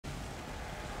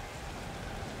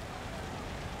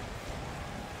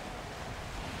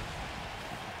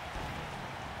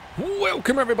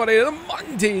Welcome everybody to the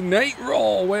Monday Night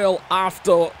Raw. Well,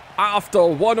 after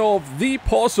one of the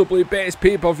possibly best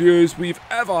pay-per-views we've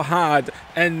ever had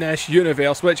in this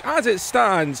universe, which as it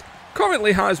stands,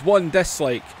 currently has one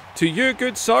dislike. To you,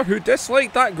 good sir, who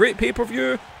disliked that great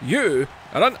pay-per-view, you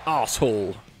are an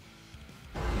arsehole.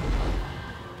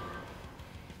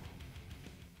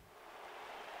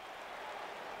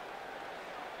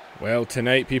 Well,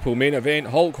 tonight, people, main event,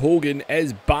 Hulk Hogan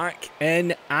is back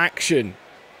in action.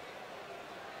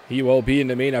 He will be in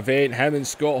the main event. Him and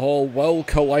Scott Hall will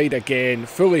collide again.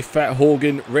 Fully fit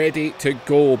Hogan, ready to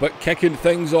go. But kicking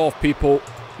things off, people,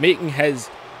 making his,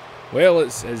 well,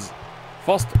 it's his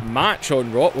first match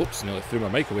on Raw. Oops, nearly threw my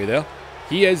mic away there.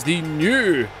 He is the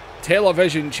new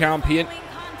television champion.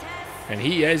 And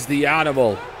he is the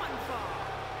Animal.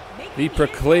 The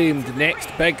proclaimed next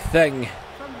big thing,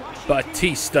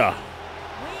 Batista.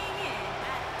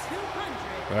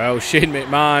 Well, Shane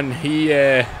McMahon, he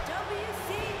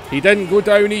didn't go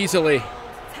down easily,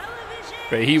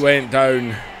 but he went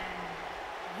down.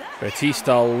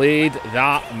 Batista laid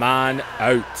that man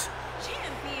out.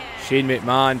 Shane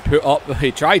McMahon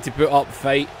he tried to put up a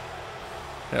fight.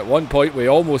 At one point we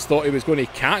almost thought he was going to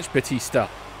catch Batista,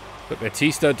 but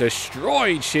Batista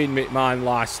destroyed Shane McMahon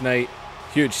last night.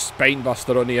 Huge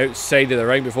spinebuster on the outside of the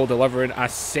ring before delivering a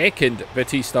second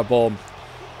Batista bomb.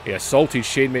 He assaulted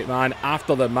Shane McMahon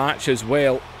after the match as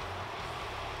well.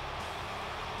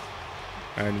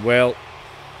 And well,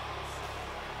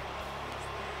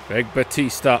 big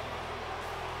Batista.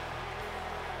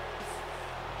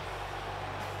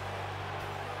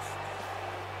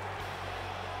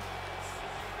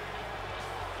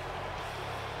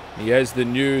 He is the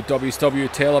new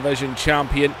WCW television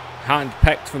champion,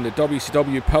 handpicked from the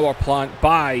WCW power plant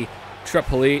by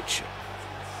Triple H.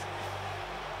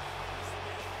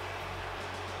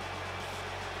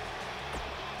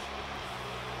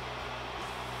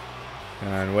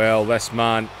 And well, this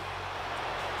man,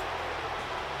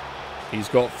 he's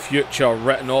got future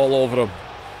written all over him.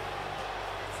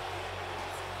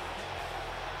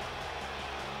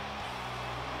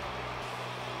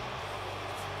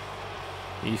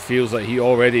 He feels like he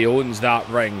already owns that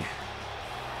ring.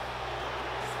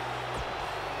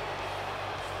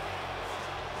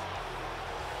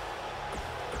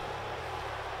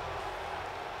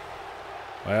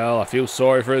 Well, I feel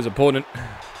sorry for his opponent.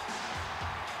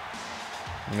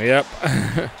 Yep.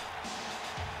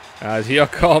 As here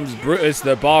comes Brutus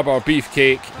the Barber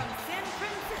Beefcake.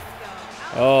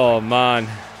 Oh, man.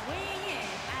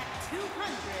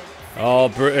 Oh,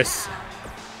 Brutus.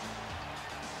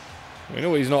 We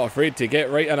know he's not afraid to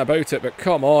get right in about it, but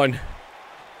come on.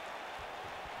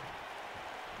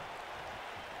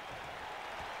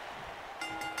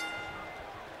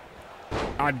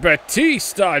 And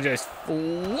Batista just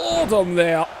floored him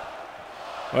there.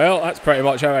 Well, that's pretty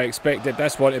much how I expected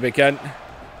this one to begin.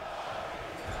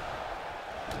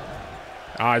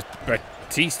 As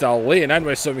Batista laying in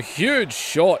with some huge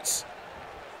shots.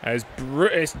 As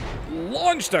Brutus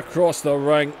launched across the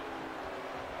ring.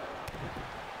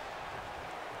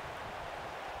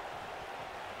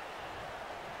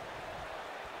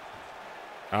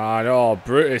 And oh,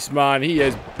 Brutus, man, he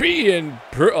is being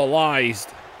brutalized.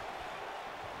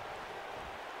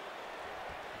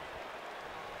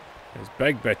 It's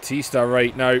big Batista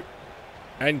right now.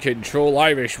 In control.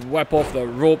 Irish whip off the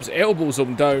ropes. Elbows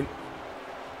him down.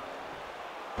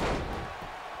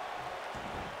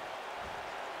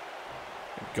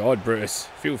 God, Brutus.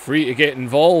 Feel free to get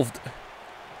involved.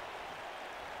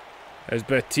 There's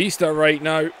Batista right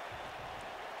now.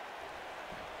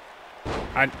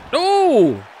 And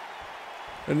oh!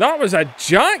 And that was a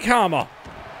jackhammer.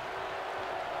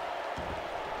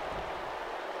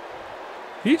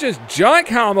 He just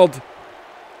jackhammered.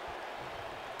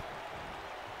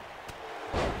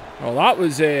 Well, that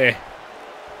was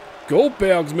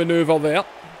Goldberg's maneuver there.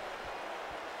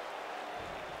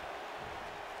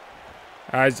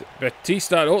 As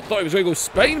Batista, I thought he was going to go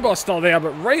spinebuster there,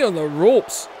 but right on the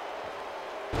ropes.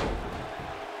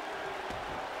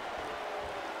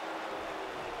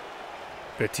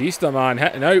 Batista, man,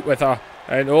 hitting out with a...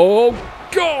 And oh,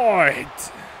 God!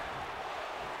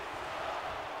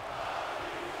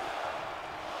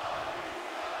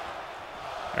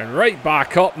 And right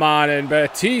back up, man, and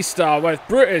Batista with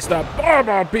Brutus the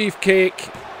Barber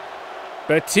Beefcake.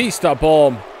 Batista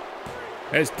bomb.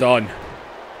 It's done.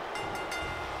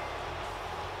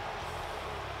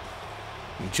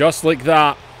 And just like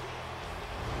that,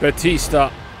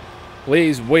 Batista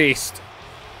lays waste.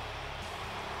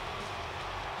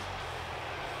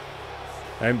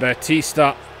 And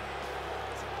Batista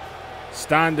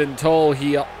standing tall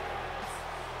here.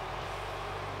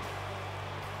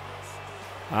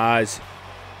 As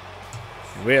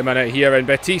wait a minute here, and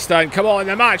Batista, and come on,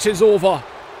 the match is over.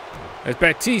 As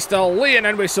Batista laying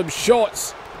in with some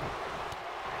shots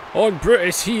on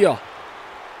Brutus here.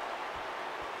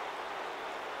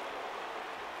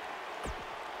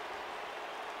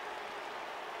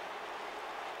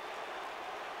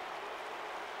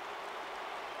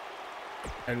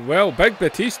 And well, Big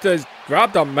Batista's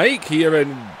grabbed a mic here,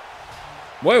 and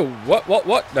well,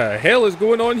 what the hell is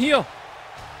going on here?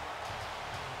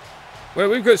 Well,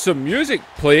 we've got some music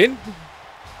playing.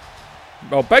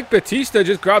 Well, Big Batista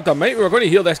just grabbed a mic. We're going to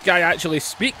hear this guy actually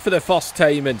speak for the first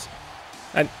time.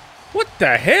 And what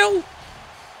the hell?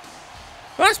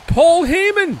 That's Paul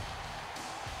Heyman.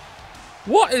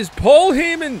 What is Paul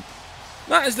Heyman?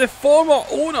 That is the former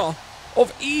owner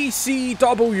of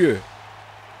ECW.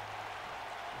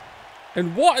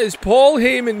 And what is Paul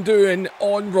Heyman doing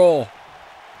on Raw?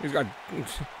 He's got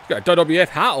a WWF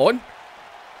hat on.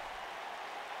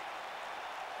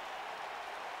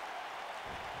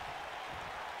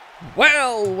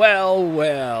 Well, well,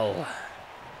 well.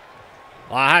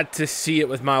 I had to see it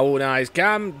with my own eyes.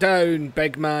 Calm down,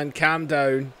 big man, calm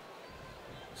down.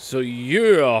 So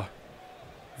you're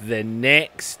the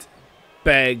next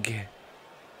big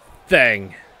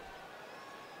thing.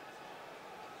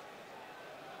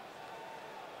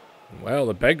 Well,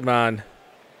 the big man.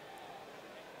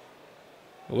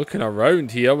 Looking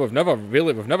around here, we've never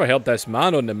heard this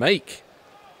man on the mic.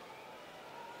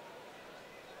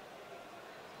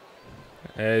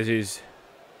 As he's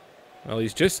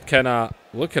just kind of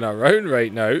looking around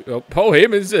right now. Oh, Paul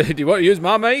Heyman's, do you want to use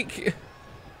my mic?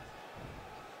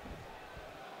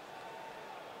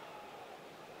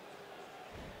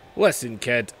 Listen,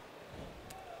 kid.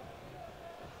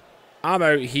 I'm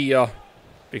out here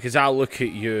because I look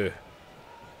at you.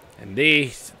 And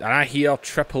I hear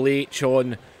Triple H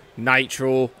on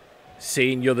Nitro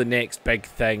saying you're the next big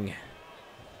thing.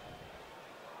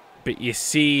 But you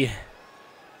see,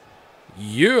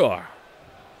 you're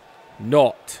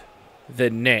not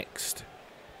the next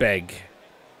big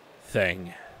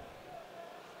thing.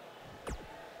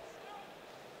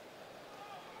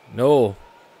 No,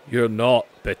 you're not,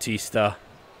 Batista.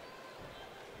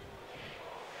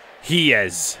 He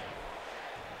is.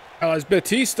 Well, as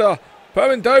Batista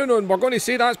bowing down on, we're going to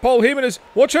say that's Paul Heyman.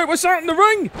 Watch out, what's that in the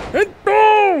ring? And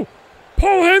oh!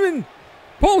 Paul Heyman!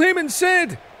 Paul Heyman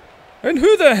said, and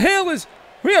who the hell is...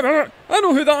 Wait a minute, I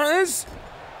know who that is.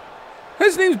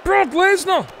 His name's Brock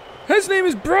Lesnar. His name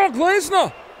is Brock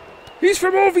Lesnar. He's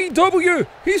from OVW.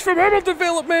 He's from Hammer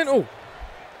Developmental.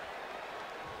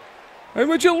 And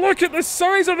would you look at the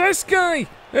size of this guy?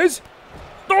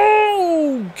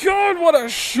 Oh, God, what a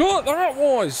shot that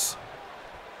was.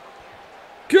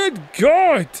 Good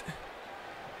God.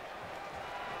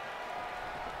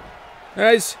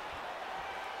 This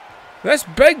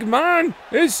big man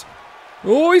is...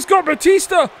 Oh, he's got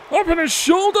Batista up on his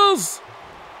shoulders.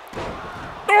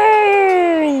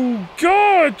 Oh,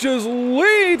 God, just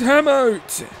laid him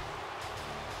out.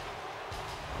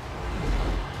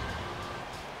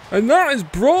 And that is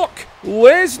Brock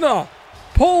Lesnar.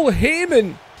 Paul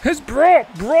Heyman has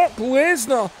brought Brock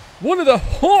Lesnar, one of the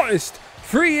hottest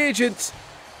free agents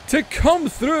to come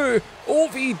through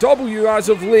OVW as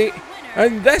of late.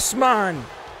 And this man,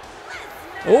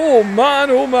 oh man,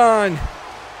 oh man.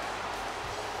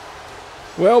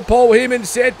 Well, Paul Heyman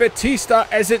said Batista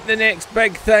isn't the next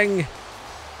big thing.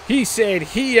 He said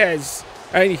he is,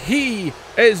 and he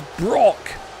is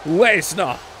Brock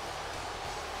Lesnar.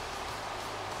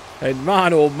 And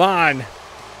man, oh man,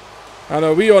 and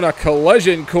are we on a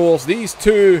collision course? These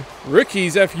two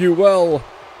rookies, if you will,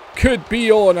 could be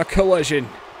on a collision.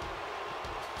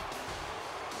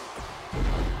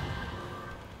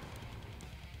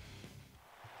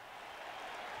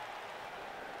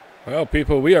 Well,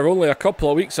 people, we are only a couple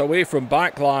of weeks away from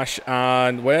Backlash,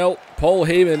 and, well, Paul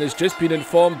Heyman has just been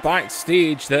informed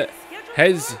backstage that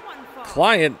his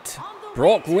client,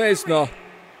 Brock Lesnar,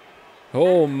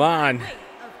 oh man,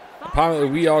 apparently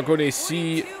we are going to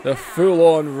see the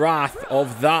full-on wrath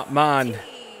of that man.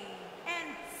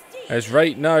 As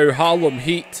right now, Harlem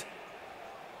Heat,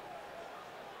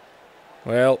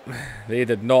 well, they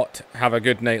did not have a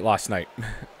good night last night.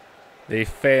 They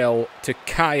fell to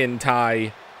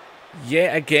Kaientai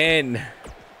yet again.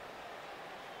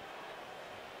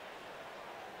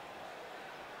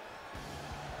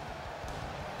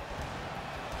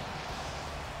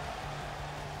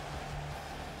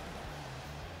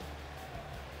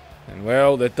 And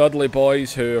well, the Dudley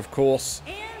Boys, who of course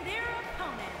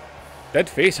did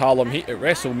face Harlem Heat at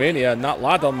WrestleMania in that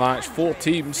ladder match, 4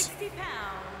 teams.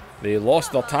 They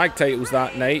lost their tag titles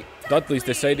that night.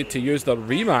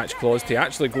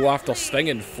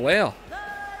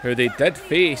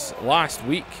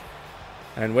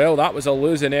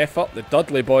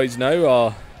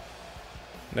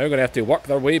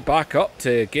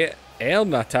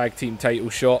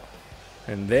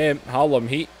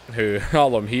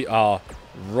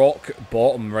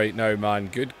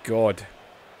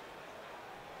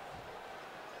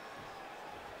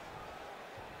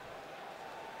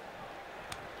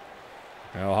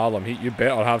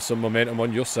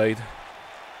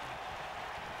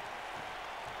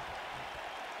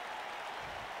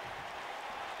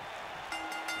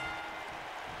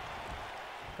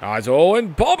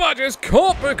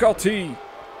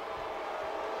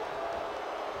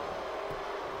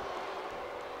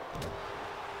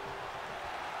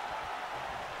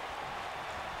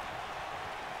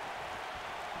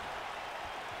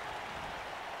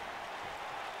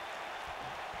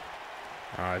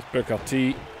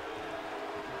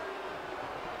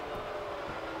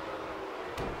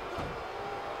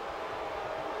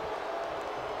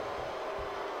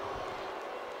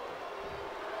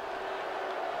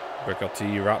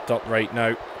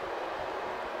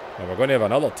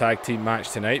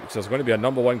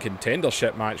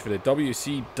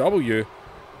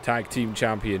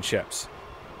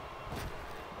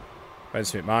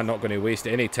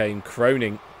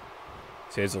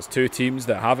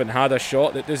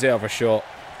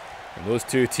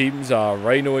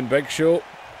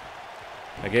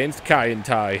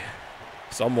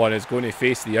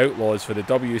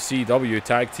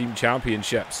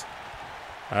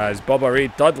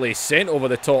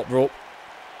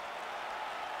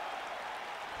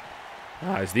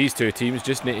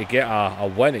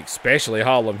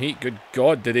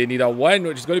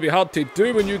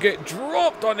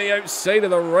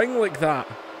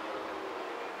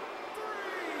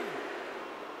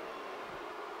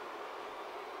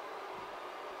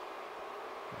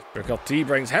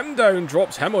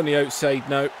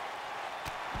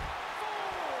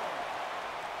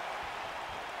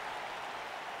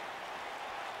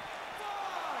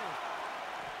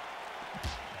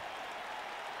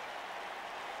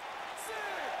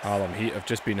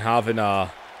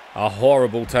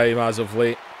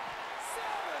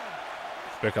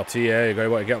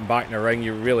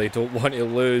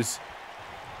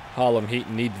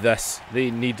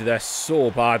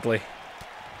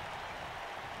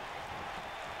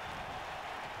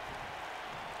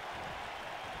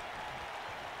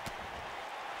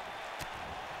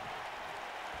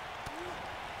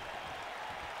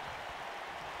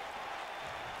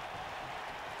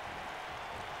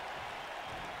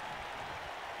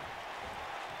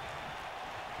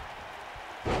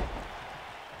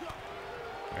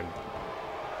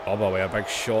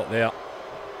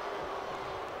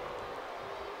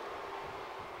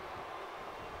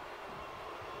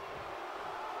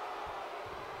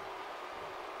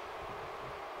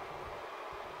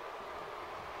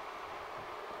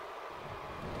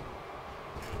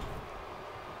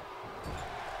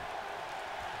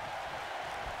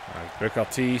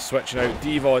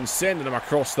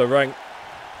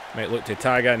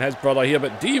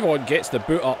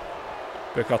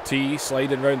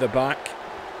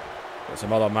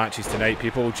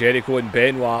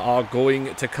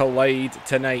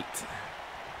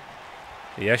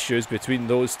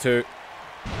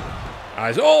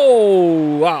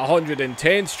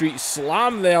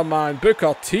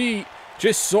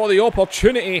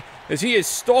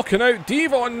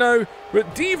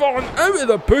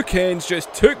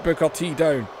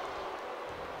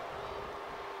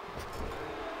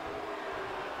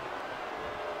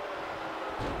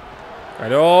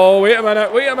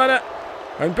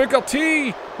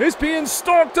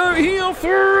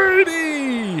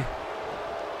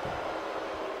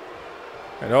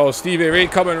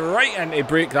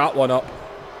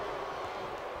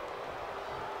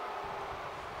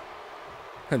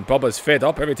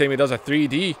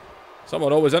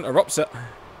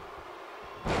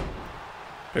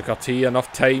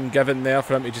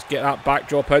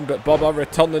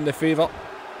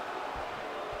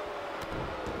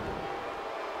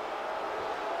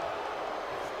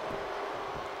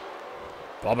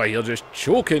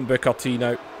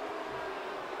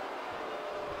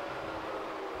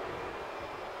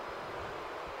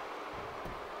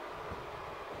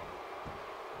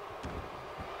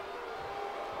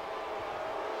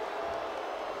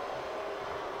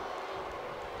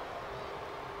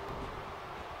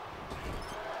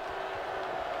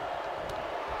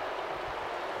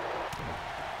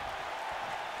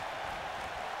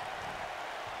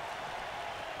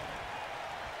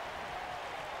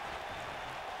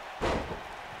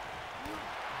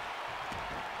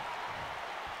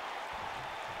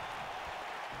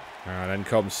 And in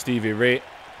comes Stevie Ray.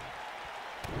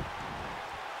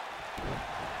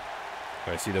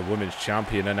 I see the women's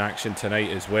champion in action tonight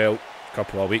as well. A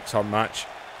couple of weeks her match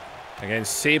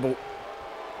against Sable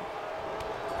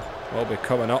will be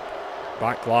coming up.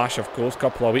 Backlash, of course, a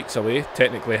couple of weeks away.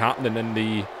 Technically happening in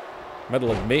the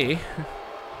middle of May.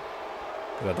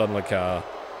 I've done like a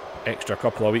extra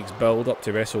couple of weeks build up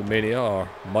to WrestleMania, or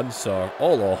months, or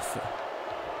all off.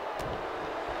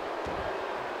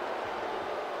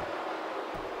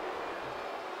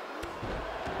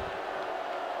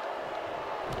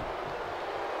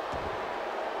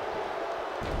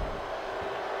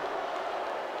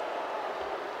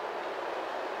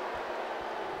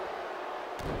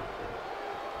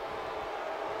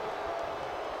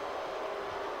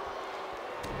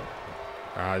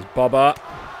 As Bubba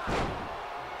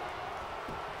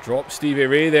drops Stevie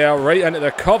Ray there, right into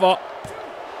the cover.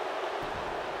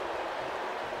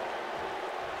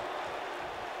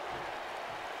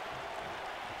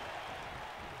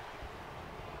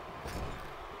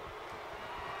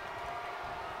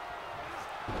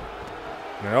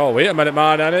 Oh, wait a minute,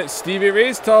 man, and it's Stevie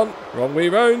Ray's turn. Wrong way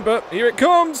round, but here it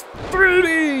comes.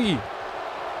 3D!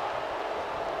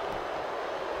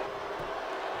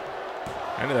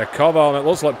 Into the cover, and it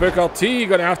looks like Booker T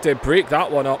going to have to break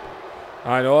that one up.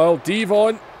 I know,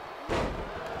 Devon.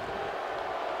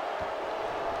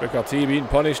 Booker T being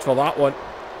punished for that one.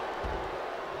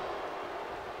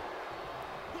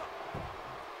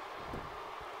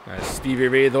 There's Stevie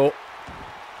Ray though.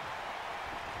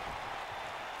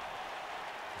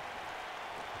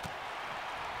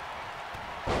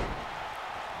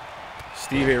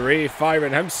 Stevie Ray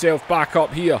firing himself back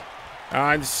up here.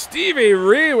 And Stevie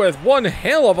Ray with one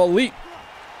hell of a leap.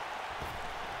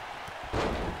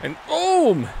 And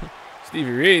boom!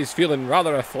 Stevie Ray is feeling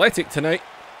rather athletic tonight.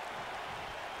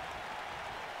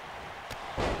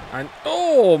 And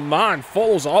oh man,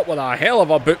 follows up with a hell of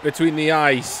a boot between the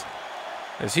eyes.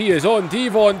 As he is on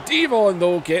Devon. Devon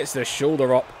though gets the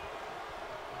shoulder up.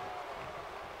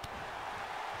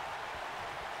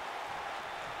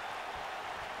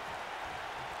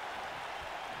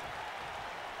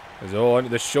 Is on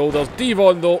the shoulders.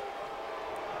 Devon though.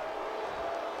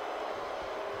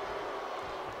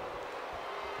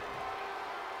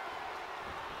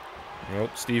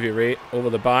 Nope, Stevie Ray over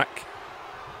the back.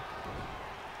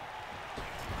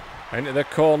 Into the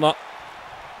corner.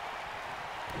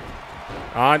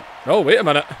 And, oh wait a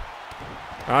minute.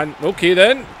 And, okay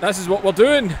then, this is what we're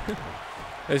doing.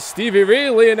 Is Stevie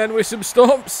Ray laying in with some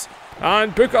stomps.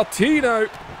 And Booker T now.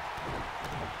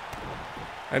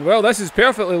 And well, this is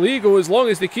perfectly legal as long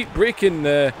as they keep breaking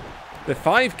the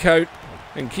 5 count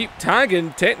and keep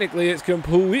tagging. Technically, it's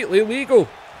completely legal.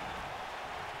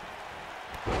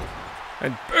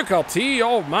 And Booker T,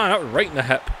 oh man, that was right in the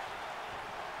hip.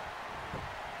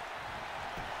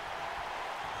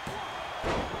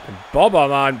 And Bubba,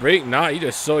 man, breaking that. He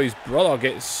just saw his brother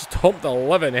get stomped the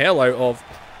living hell out of.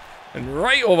 And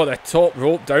right over the top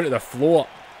rope down to the floor.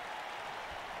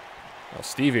 Well,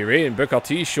 Stevie Ray and Booker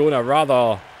T showing a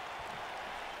rather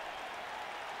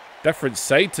different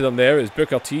side to them there as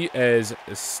Booker T is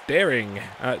staring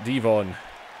at Devon.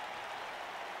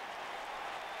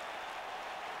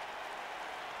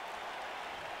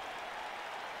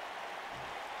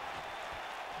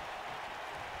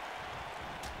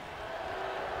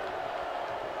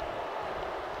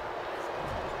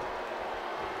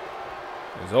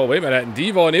 Oh, wait a minute, and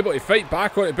Devon able to fight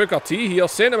back onto Booker T here,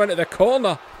 send him into the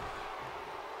corner.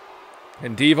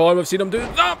 And Devon, we've seen him do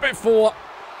that before.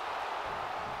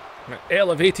 An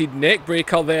elevated neck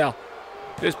breaker there.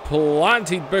 Just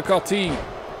planted Booker T.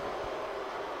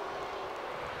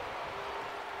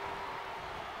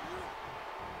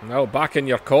 Now back in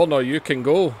your corner you can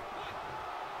go.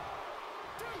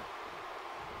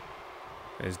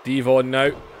 There's Devon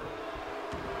now.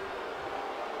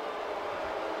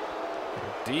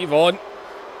 Devon.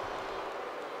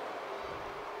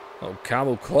 Little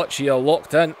camel clutch here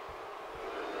locked in.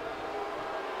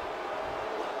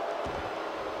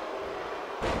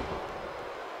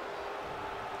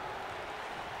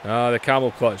 The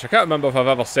camel clutch. I can't remember if I've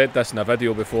ever said this in a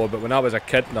video before, but when I was a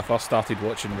kid and I first started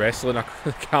watching wrestling,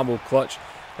 the camel clutch,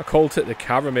 I called it the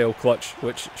caramel clutch,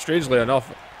 which, strangely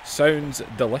enough, sounds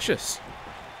delicious.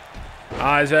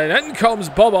 As in comes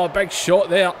Bubba, big shot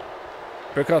there.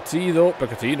 Booker T though.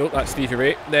 Booker T, no, that's Stevie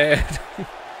Ray. There.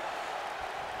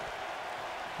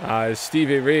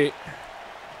 Stevie Ray.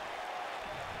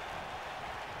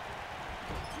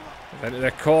 Into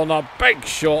the corner, big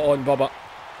shot on Bubba.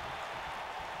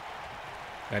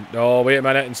 And oh, wait a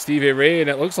minute, and Stevie Ray, and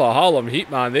it looks like Harlem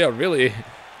Heat, man. They are really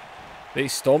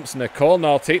These stomps in the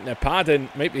corner, taking the padding.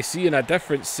 Might be seeing a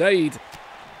different side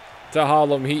to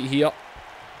Harlem Heat here.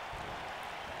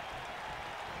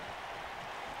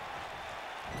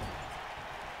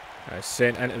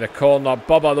 Sent into the corner.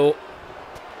 Bubba though.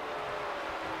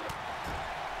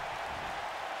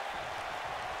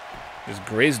 Just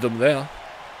grazed him there.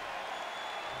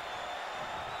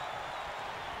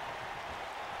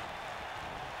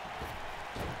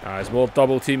 There's more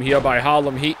double team here by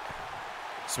Harlem Heat.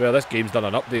 I swear this game's done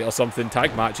an update or something.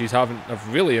 Tag matches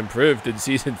have really improved in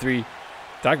Season 3.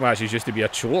 Tag matches used to be a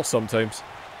chore sometimes.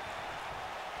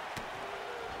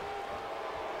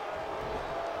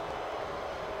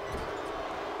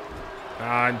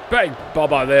 And big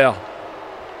Bubba there.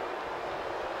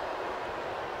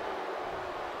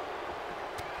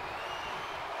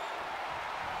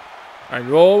 And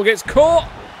Roll gets caught.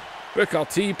 Booker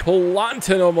T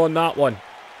planting him on that one.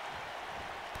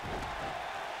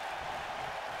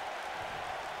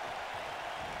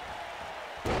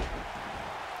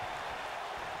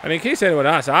 And in case anyone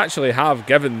asks, I actually have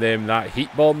given them that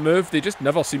heat bomb move. They just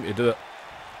never seem to do it.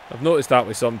 I've noticed that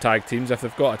with some tag teams. If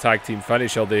they've got a tag team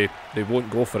finisher, they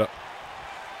won't go for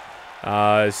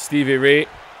it. Stevie Ray.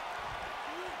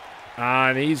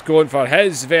 And he's going for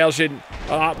his version of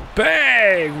that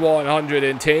big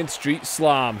 110th Street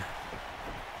Slam.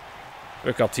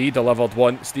 Booker T delivered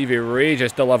one. Stevie Ray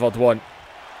just delivered one.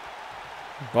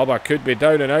 Bubba could be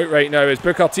down and out right now as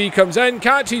Booker T comes in,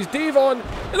 catches Devon.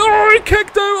 And oh, he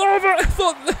kicked out of it. I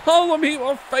thought the Harlem Heat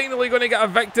were finally going to get a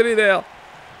victory there.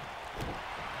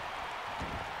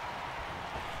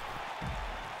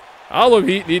 Harlem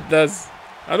Heat need this.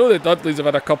 I know the Dudleys have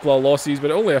had a couple of losses, but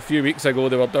only a few weeks ago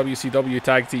they were WCW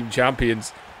Tag Team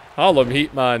Champions. Harlem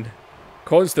Heat, man.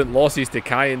 Constant losses to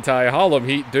Kai and Tai. Harlem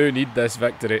Heat do need this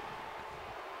victory.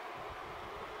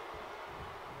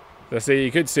 I say,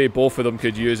 you could say both of them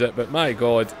could use it, but my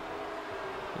God.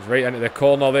 He's right into the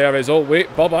corner there. Oh, wait,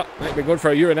 Bubba might be going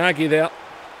for a Uranagi there.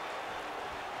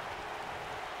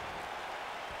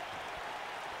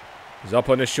 He's up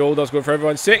on his shoulders, going for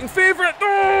everyone's second favourite.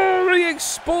 Oh, the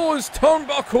exposed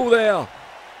turnbuckle there.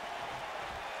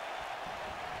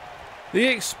 The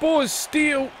exposed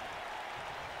steel.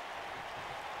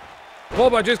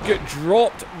 Bubba just got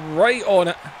dropped right on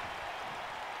it.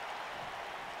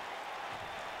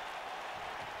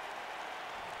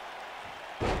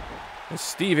 And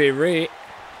Stevie Ray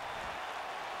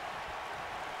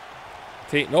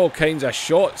taking all kinds of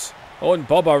shots on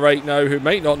Bubba right now, who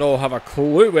might not have a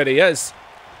clue where he is.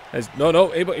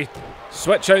 No, able to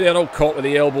switch out there, all caught with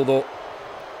the elbow though.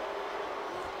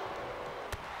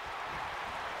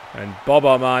 And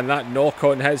Bubba, man, that knock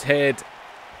on his head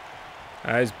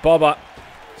as Bubba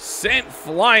sent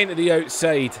flying to the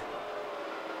outside.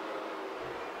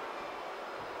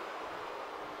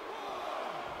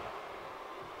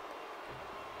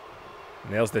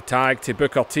 And there's the tag to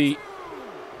Booker T.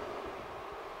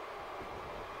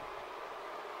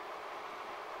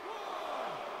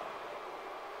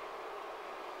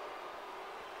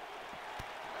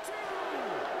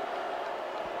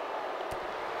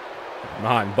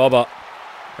 Man, Bubba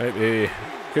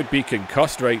could be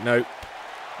concussed right now.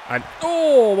 And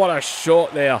oh, what a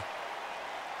shot there.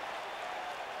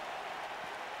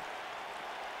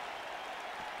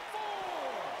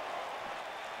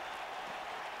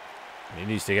 He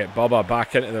needs to get Bubba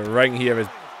back into the ring here as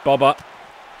Bubba.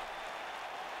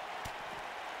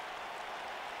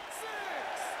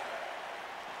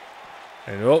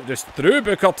 And oh, just threw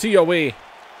Booker T away.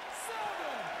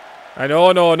 And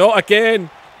oh no, not again.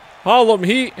 Harlem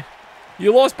Heat,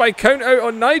 you lost by count out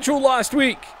on Nigel last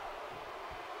week.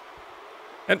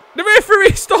 And the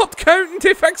referee stopped counting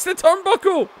to fix the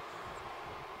turnbuckle.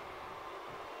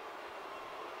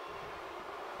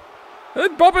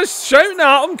 And Bubba's shouting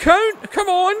at him, count, come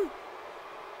on.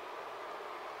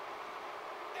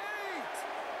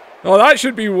 Oh, that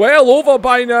should be well over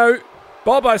by now.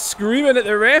 Bubba screaming at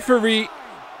the referee.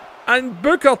 And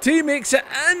Booker T makes it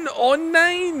in on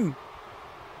 9.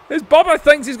 As Bubba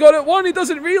thinks he's got it won, he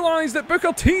doesn't realise that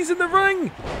Booker T's in the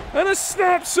ring. And a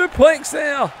snap suplex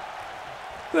there.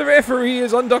 The referee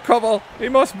is undercover. He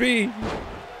must be.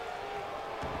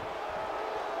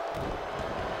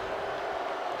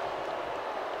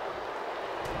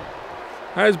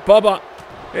 How's Bubba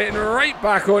getting right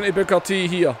back onto Booker T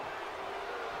here.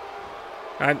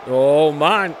 And oh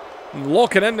man,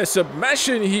 locking in the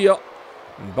submission here.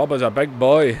 And Bubba's a big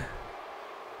boy.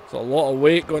 There's a lot of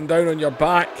weight going down on your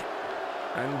back.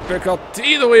 And Booker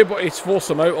T the way, but he's forced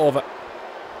him out of it.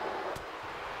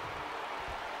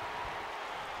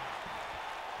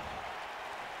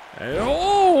 And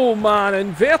oh man,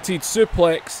 inverted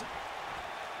suplex.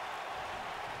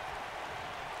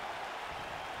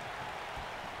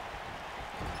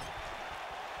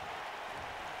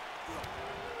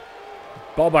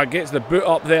 Bubba gets the boot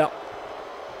up there.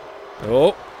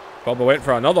 Oh, Bubba went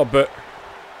for another boot.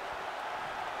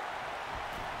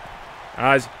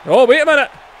 Oh, wait a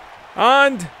minute.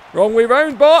 And wrong way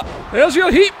round, but there's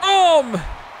your heat bomb.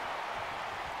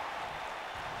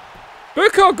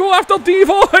 Booker, go after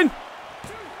Devon.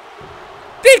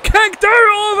 They kicked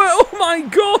out of it. Oh my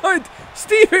God.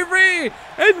 Stevie Ray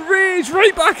in rage,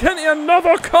 right back into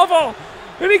another cover.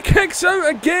 And he kicks out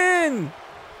again.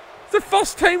 It's the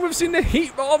first time we've seen the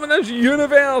heat bomb in this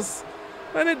universe.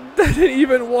 And it didn't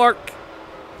even work.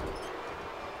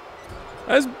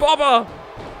 As Bubba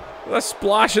with a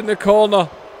splash in the corner.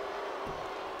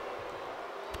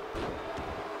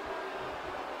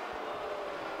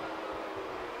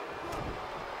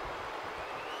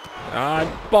 And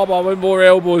Bubba with more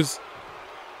elbows.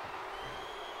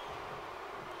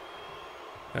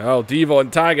 Oh,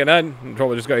 Devon tagging in. I'm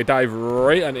probably just going to dive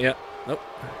right into it. Nope.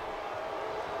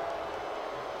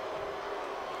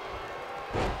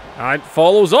 And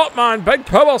follows up, man. Big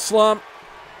power slam.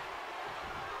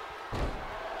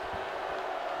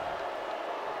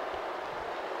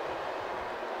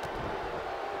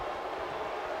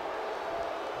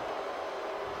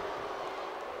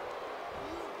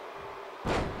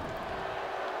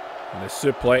 And the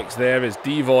suplex there is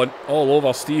Devon all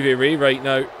over Stevie Ray right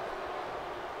now.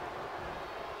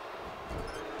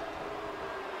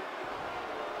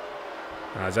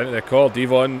 As into the call,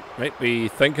 Devon might be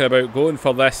thinking about going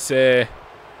for this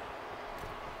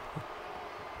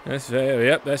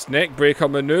this neck breaker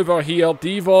maneuver here.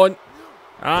 Devon,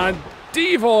 and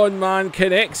Devon, man,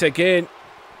 connects again.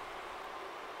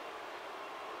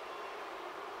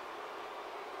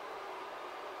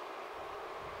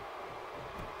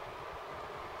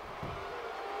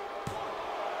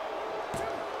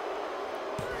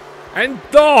 And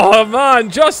oh man,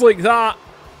 just like that.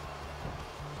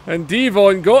 And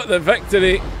Devon got the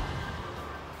victory.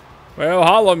 Well,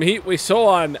 Harlem Heat, we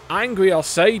saw an angrier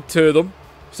side to them.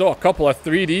 Saw a couple of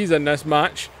 3Ds in this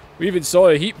match. We even saw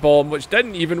a heat bomb, which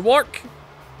didn't even work.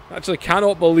 Actually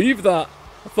cannot believe that.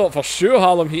 I thought for sure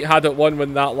Harlem Heat had it won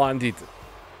when that landed.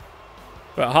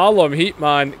 But Harlem Heat,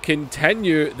 man,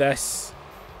 continue this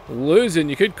losing.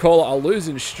 You could call it a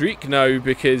losing streak now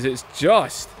because it's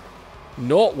just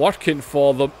not working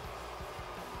for them.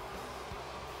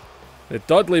 The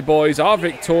Dudley boys are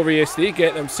victorious. They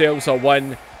get themselves a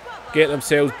win, get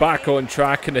themselves back on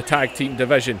track in the tag team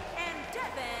division.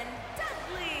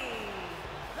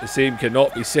 The same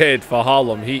cannot be said for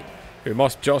Harlem Heat, who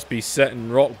must just be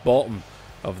sitting rock bottom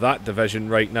of that division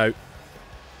right now.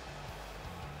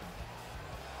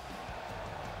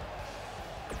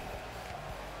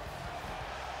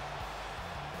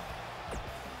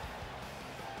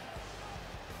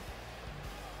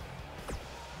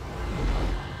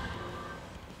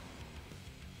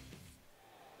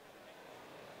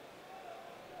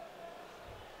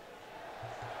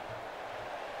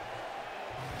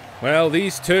 Well,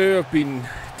 these two have been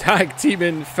tag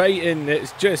teaming, fighting.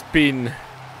 It's just been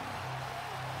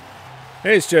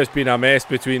a mess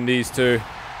between these two.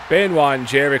 Benoit and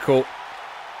Jericho.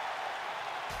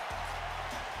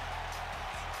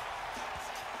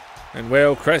 And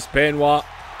well, Chris Benoit,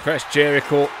 Chris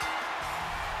Jericho.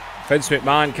 Vince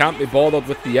McMahon can't be bothered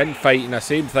with the infighting. The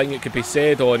same thing it could be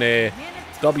said on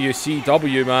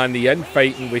WCW, man. The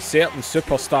infighting with certain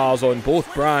superstars on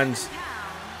both brands.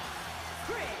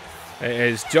 It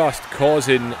is just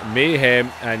causing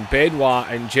mayhem, and Benoit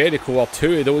and Jericho are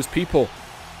two of those people.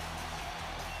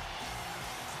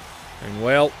 And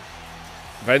well,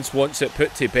 Vince wants it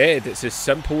put to bed. It's as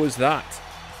simple as that.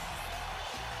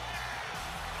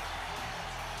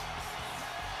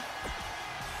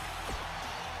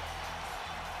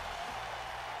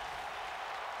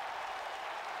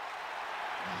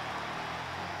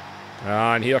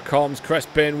 And here comes Chris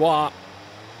Benoit.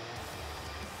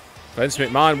 Vince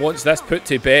McMahon wants this put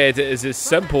to bed. It is as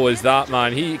simple as that,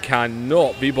 man. He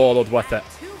cannot be bothered with it.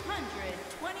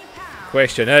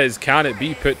 Question is, can it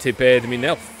be put to bed? I mean,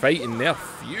 they're fighting, they're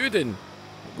feuding.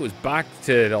 It goes back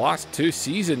to the last 2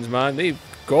 seasons, man. They've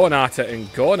gone at it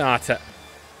and gone at it.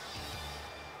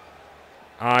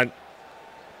 And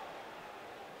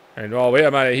oh, wait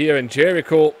a minute here, and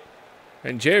Jericho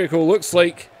looks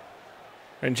like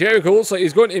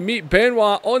he's going to meet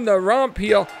Benoit on the ramp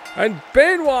here. And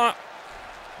Benoit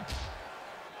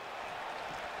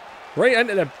right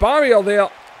into the barrier there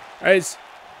is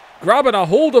grabbing a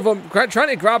hold of him, trying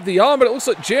to grab the arm, but it looks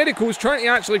like Jericho's trying to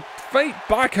actually fight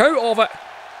back out of it.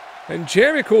 And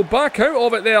Jericho back out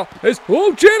of it there is,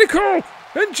 oh, Jericho!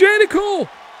 And Jericho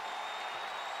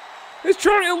is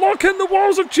trying to lock in the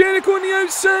walls of Jericho on the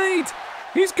outside.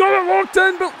 He's got it locked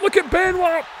in, but look at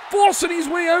Benoit forcing his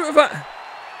way out of it.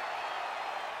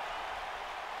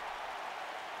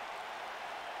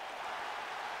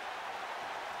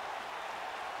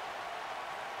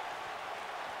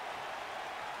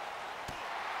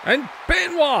 And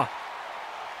Benoit.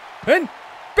 And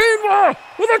Benoit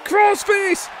with a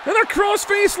crossface. And a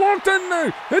crossface locked in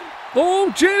now. And,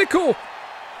 oh, Jericho.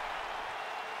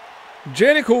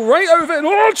 Jericho right out of it.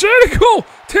 Oh, Jericho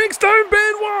takes down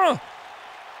Benoit.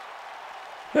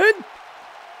 And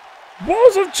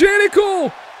Walls of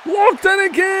Jericho locked in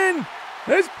again.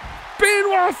 As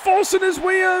Benoit forcing his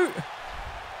way out.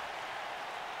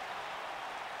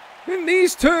 And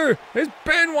these two, is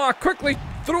Benoit quickly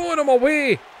throwing him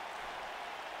away.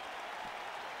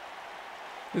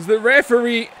 Is the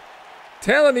referee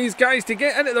telling these guys to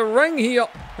get into the ring here.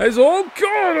 As, oh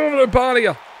God, over the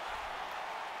barrier.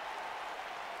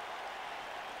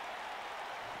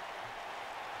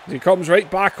 He comes right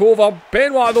back over.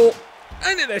 Benoit though,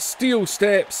 into the steel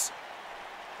steps.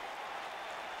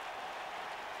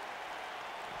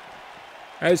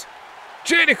 As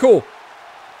Jericho.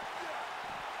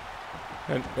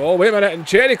 And, oh, wait a minute, and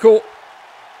Jericho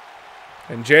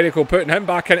putting him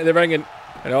back into the ring, and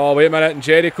oh, wait a minute, and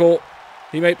Jericho,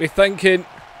 he might be thinking,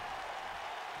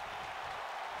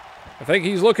 I think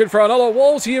he's looking for another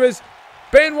Walls. Here is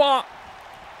Benoit.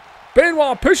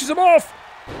 Benoit pushes him off.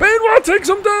 Benoit takes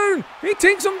him down. He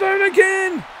takes him down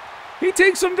again. He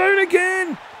takes him down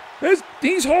again. As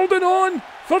he's holding on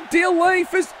for dear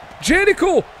life is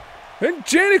Jericho. And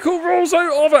Jericho rolls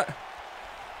out of it.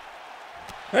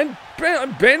 And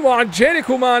Benoit and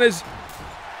Jericho, man, is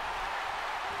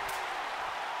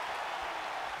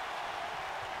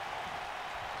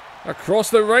across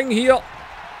the ring here.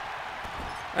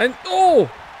 And oh!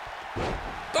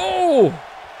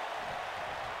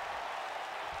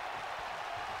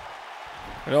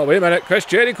 Oh, wait a minute. Chris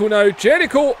Jericho now.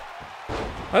 Jericho!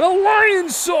 And a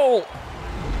lion's soul!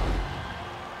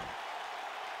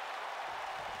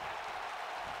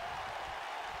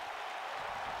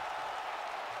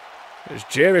 There's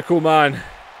Jericho, man.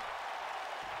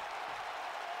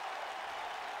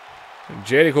 And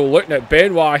Jericho looking at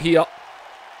Benoit here.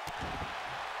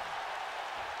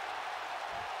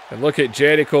 And look at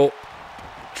Jericho.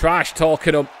 Trash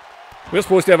talking him. We're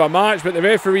supposed to have a match, but the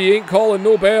referee ain't calling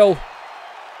no bell.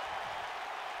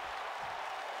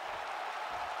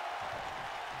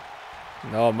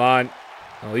 No, man.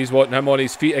 Well, he's wanting him on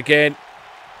his feet again.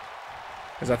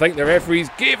 Because I think the referees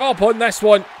gave up on this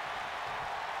one.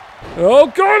 Oh,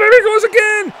 God, there he goes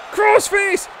again.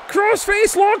 Crossface.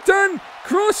 Crossface locked in.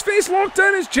 Crossface locked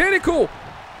in is Jericho.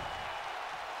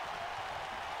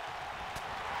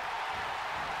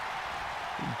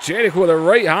 Jericho with the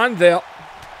right hand there.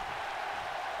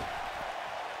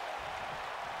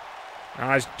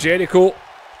 As Jericho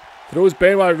throws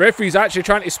Benoit. Referee's actually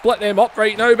trying to split them up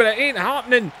right now, but it ain't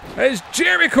happening. It's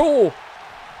Jericho.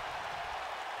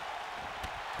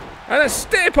 And a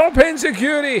step up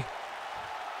insecurity.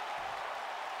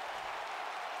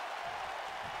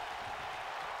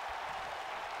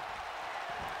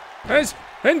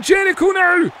 And Jericho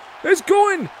now is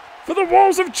going for the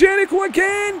Walls of Jericho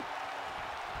again.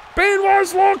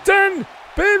 Benoit's locked in.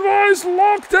 Benoit's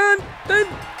locked in. And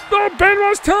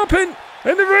Benoit's tapping.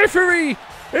 And the referee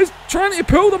is trying to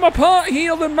pull them apart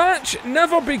here. The match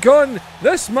never begun.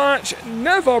 This match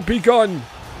never begun.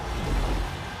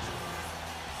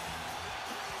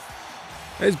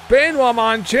 It's Benoit,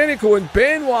 man. Jericho and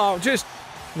Benoit just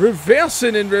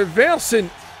reversing and reversing.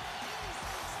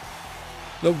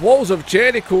 The Walls of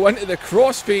Jericho into the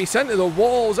crossface, into the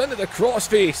walls, into the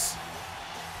crossface.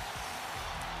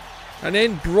 And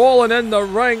then brawling in the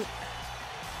ring.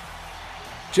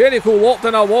 Jericho locked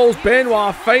in our walls.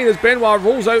 Benoit fine as Benoit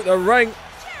rolls out the ring.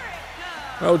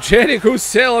 Well, Jericho's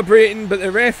celebrating, but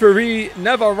the referee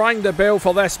never rang the bell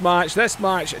for this match. This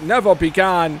match never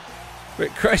began.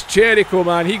 But Chris Jericho,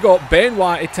 man, he got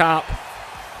Benoit to tap.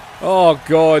 Oh,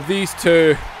 God, these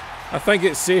two. I think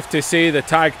it's safe to say the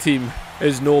tag team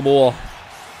is no more.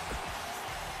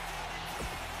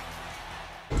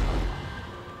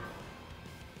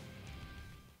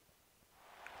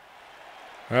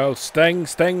 Well, Sting,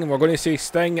 we're going to say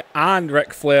Sting and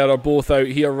Ric Flair are both out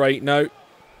here right now.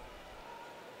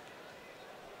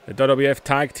 The WWF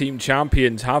Tag Team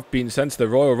Champions have been since the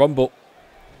Royal Rumble.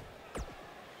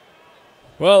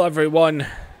 Well, everyone,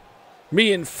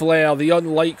 me and Flair, the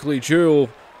unlikely duo,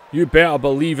 you better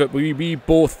believe it, we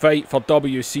both fight for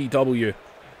WCW.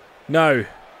 Now,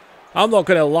 I'm not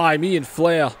going to lie, me and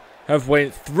Flair have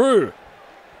went through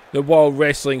the World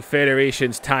Wrestling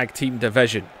Federation's Tag Team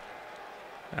Division.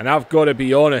 And I've got to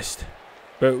be honest,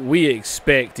 but we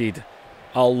expected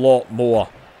a lot more.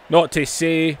 Not to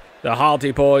say the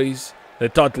Hardy Boys, the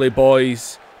Dudley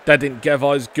Boys didn't give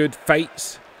us good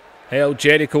fights. Hell,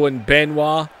 Jericho and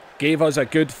Benoit gave us a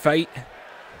good fight.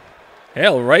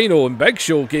 Hell, Rhino and Big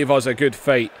Show gave us a good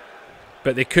fight.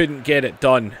 but they couldn't get it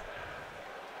done.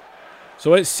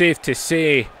 So it's safe to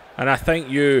say, and I think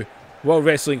you World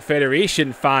Wrestling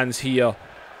Federation fans here,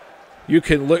 you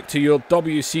can look to your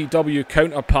WCW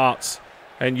counterparts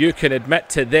and you can admit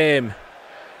to them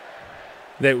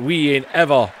that we ain't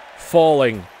ever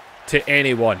falling to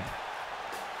anyone.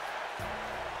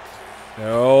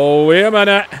 Oh, wait a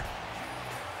minute.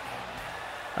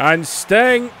 And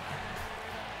Sting.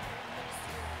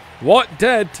 What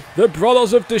did the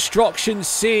Brothers of Destruction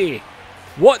say?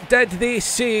 What did they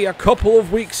say a couple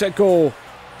of weeks ago?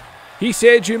 He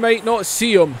said you might not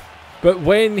see him, but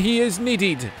when he is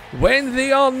needed, when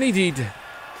they are needed,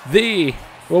 they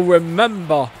will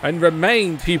remember and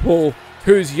remind people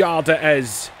whose yard it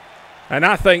is. And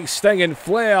I think Sting and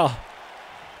Flair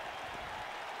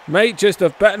might just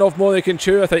have bitten off more than they can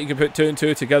chew. I think you can put 2 and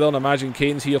 2 together and imagine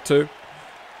Kane's here too.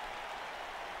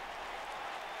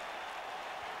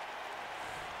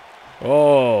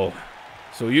 Oh,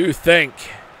 so you think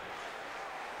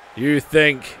you've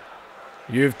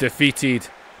defeated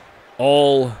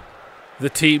all the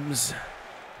teams?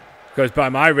 Because by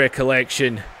my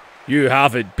recollection, you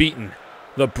haven't beaten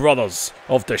the Brothers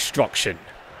of Destruction.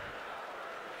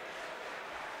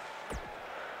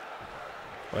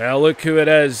 Well, look who it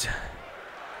is.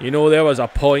 You know, there was a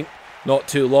point not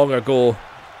too long ago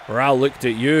where I looked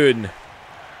at you and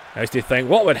I used to think,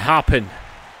 what would happen?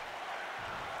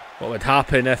 What would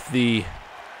happen if the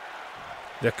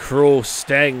Crow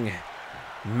Sting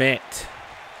met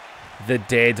the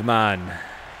Dead Man?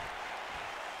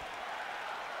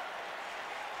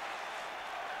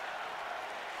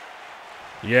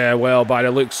 Yeah, well, by the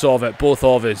looks of it, both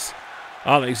of us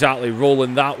aren't exactly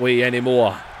rolling that way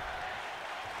anymore.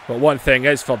 But one thing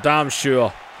is for damn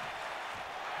sure,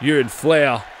 you and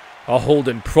Flair are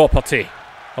holding property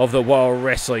of the World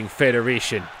Wrestling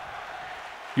Federation.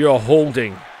 You're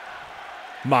holding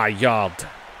my yard.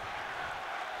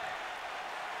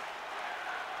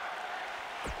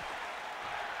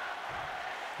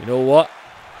 You know what?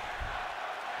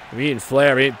 Me and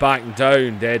Flair ain't backing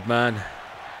down, Dead Man.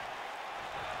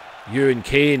 You and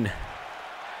Kane,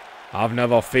 I've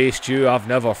never faced you, I've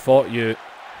never fought you.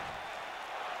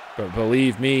 But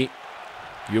believe me,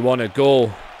 you want to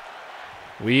go,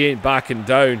 we ain't backing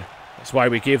down. That's why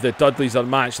we gave the Dudleys a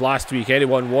match last week.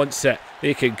 Anyone wants it,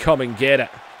 they can come and get it.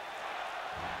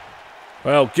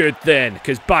 Well, good then,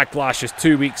 because Backlash is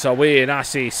 2 weeks away, and I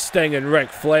say Sting and Ric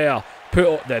Flair put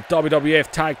up the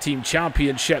WWF Tag Team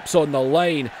Championships on the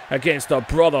line against the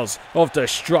Brothers of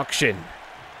Destruction.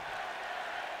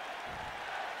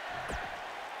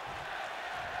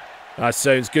 That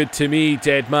sounds good to me,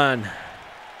 Dead Man.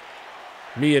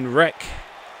 Me and Rick,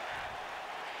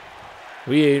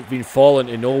 we ain't been falling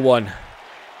to no one,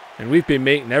 and we've been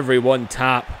making everyone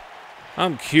tap.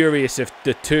 I'm curious if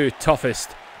the two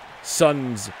toughest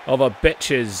sons of a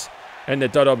bitches in the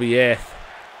WWF,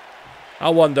 I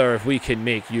wonder if we can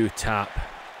make you tap.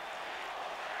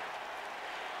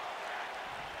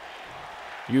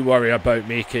 You worry about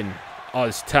making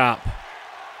us tap,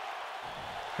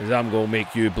 as I'm gonna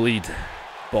make you bleed,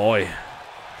 boy.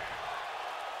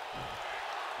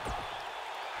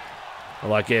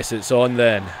 Well, I guess it's on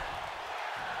then.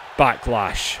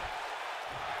 Backlash.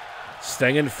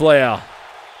 Sting and Flair,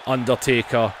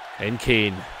 Undertaker and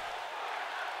Kane.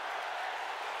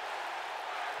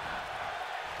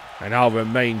 And I'll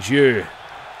remind you,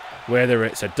 whether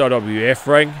it's a WWF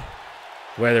ring,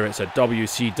 whether it's a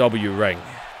WCW ring,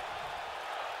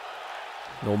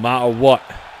 no matter what,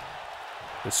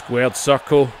 the squared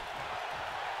circle,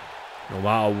 no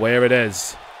matter where it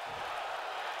is,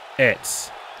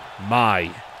 it's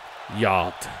my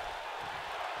yard.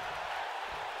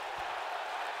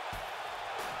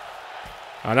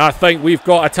 And I think we've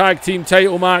got a tag team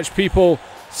title match, people.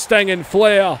 Sting and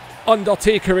Flair,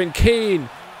 Undertaker and Kane.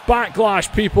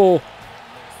 Backlash, people.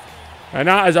 And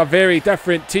that is a very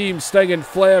different team Sting and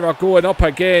Flair are going up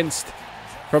against.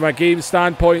 From a game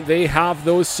standpoint, they have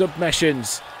those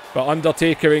submissions. But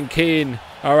Undertaker and Kane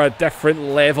are a different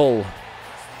level.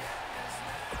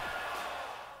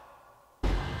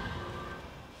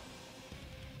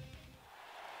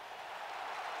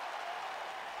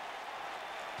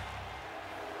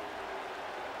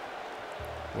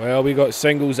 Well, we got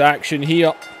singles action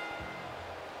here.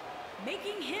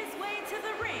 Making his way to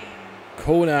the ring,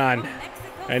 Conan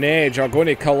and Edge are going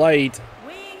to collide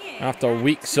after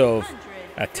weeks of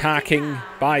attacking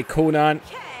by Conan.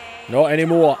 Not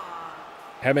anymore.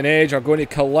 Him and Edge are going to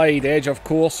collide. Edge, of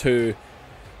course, who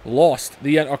lost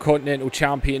the Intercontinental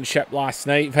Championship last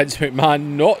night. Vince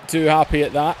McMahon not too happy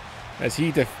at that, as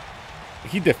he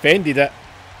defended it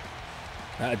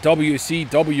at a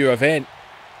WCW event.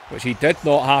 which he did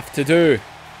not have to do.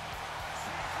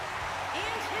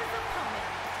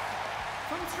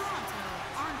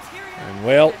 And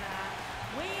well,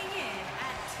 weighing in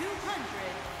at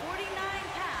 249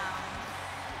 pounds,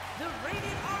 the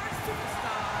Rated R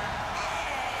superstar,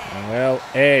 and well,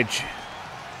 Edge.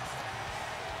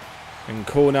 And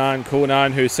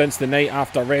Conan, who since the night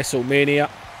after WrestleMania,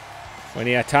 when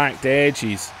he attacked Edge,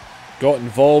 he's got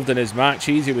involved in his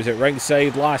matches. He was at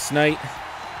ringside last night.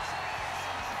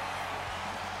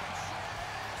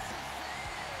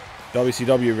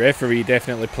 WCW referee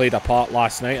definitely played a part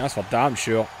last night, that's for damn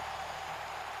sure.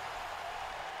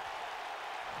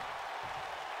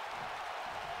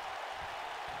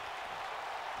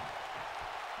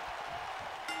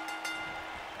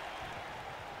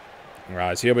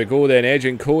 Right, so here we go then. Edge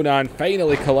and Conan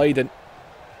finally colliding.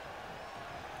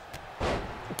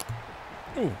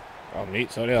 Ooh, oh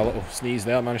mate, sorry, a little sneeze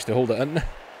there. Managed to hold it in.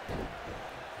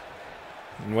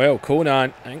 And well,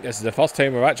 Conan, I think this is the first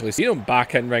time we've actually seen him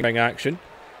back in ring action.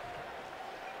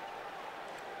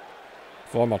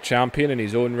 Former champion in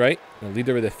his own right. The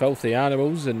leader of the Filthy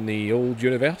Animals in the old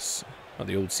universe. Or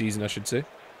the old season, I should say.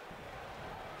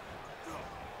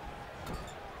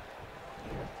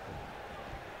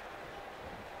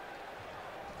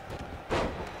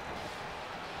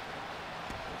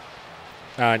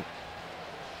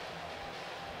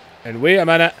 And wait a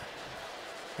minute.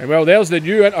 And well, there's the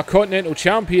new Intercontinental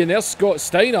Champion. There's Scott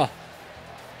Steiner.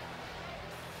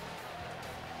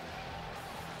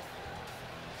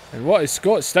 And what is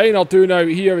Scott Steiner doing out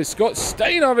here? Is Scott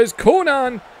Steiner, is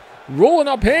Conan rolling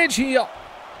up Edge here?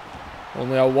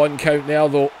 Only a 1 count there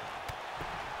though.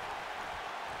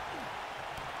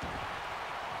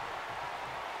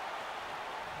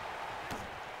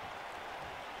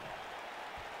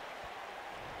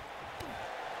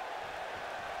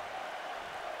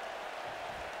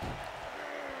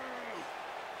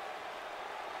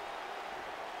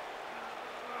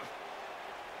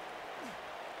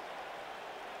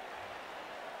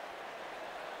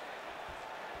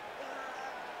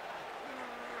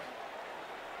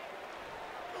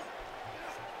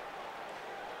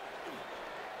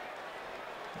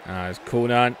 It's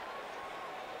Conan.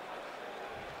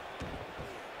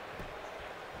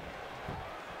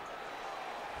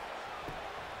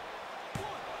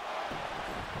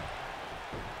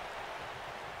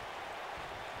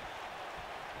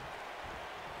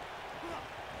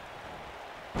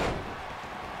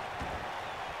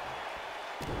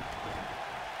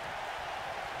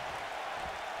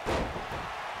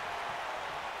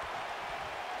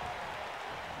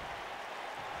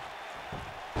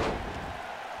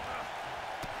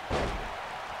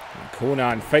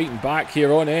 Conan fighting back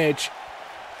here on Edge.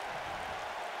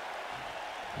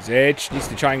 As Edge needs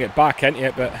to try and get back into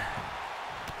it, but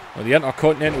well, the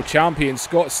Intercontinental Champion,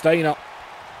 Scott Steiner.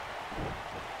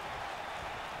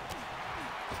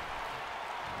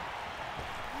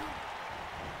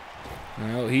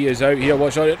 Well, he is out here.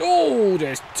 Watch out. Oh,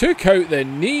 just took out the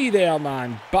knee there,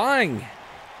 man. Bang.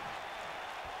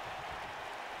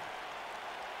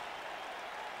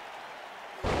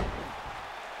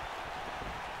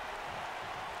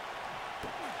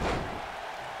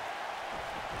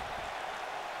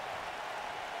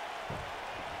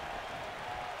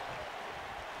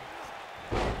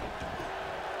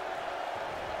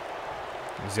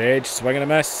 Edge swinging a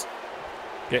miss.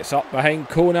 Gets up behind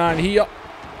Conan here.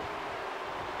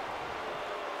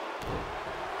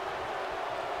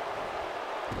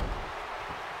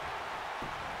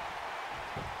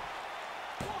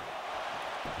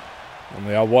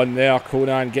 Only a 1 there.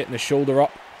 Conan getting the shoulder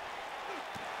up.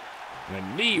 And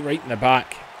a knee right in the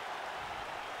back.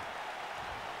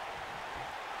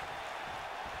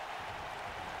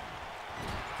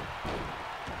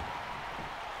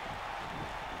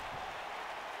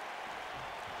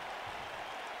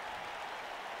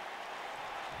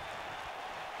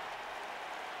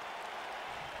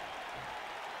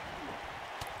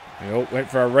 Went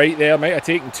for a right there. Might have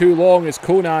taken too long as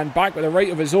Conan back with a right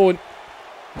of his own.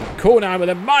 Conan with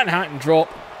a Manhattan drop.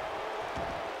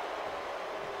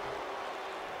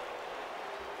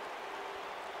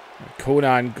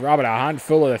 Conan grabbing a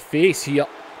handful of the face here.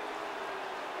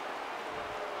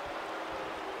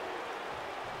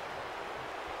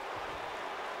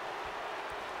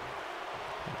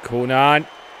 Conan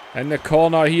in the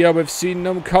corner here. We've seen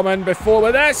them come in before,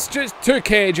 but this just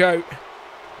took Edge out.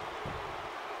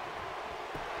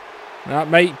 That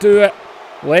might do it.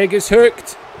 Leg is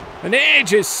hooked. And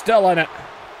Edge is still in it.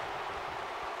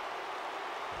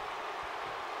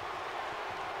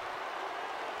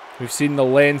 We've seen the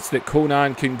lengths that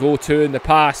Conan can go to in the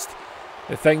past.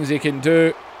 The things he can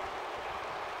do.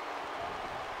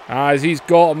 As he's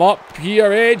got him up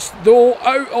here, Edge, though,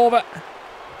 out of it.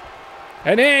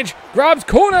 And Edge grabs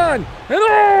Konnan. And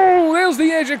oh, there's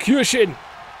the execution.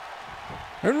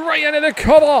 And right into the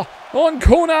cover on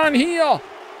Konnan here.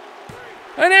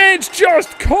 And Edge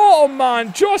just caught him,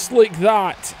 man, just like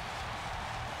that.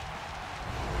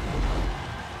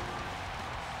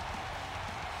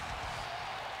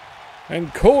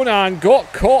 And Konnan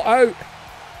got caught out.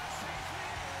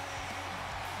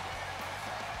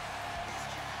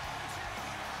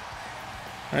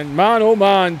 And man, oh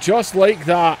man, just like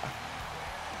that.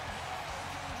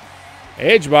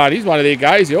 Edge, man, he's one of the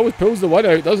guys. He always pulls the one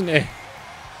out, doesn't he?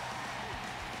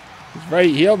 He's right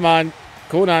here, man.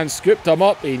 Konnan scooped him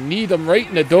up. He kneed him right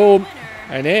in the dome.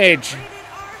 And Edge,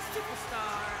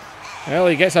 well,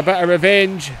 he gets a bit of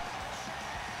revenge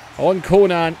on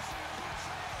Konnan.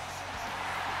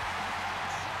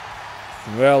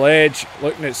 Well, Edge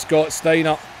looking at Scott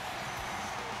Steiner.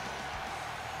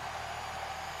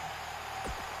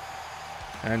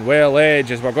 And well, Edge,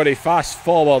 as we're going to fast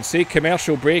forward, say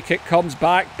commercial break, it comes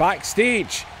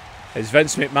backstage. As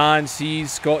Vince McMahon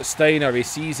sees Scott Steiner, he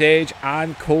sees Edge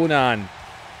and Konnan.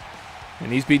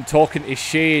 And he's been talking to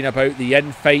Shane about the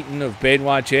infighting of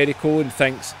Benoit Jericho and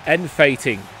thinks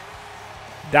infighting,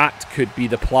 that could be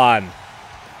the plan.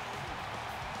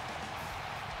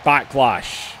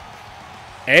 Backlash.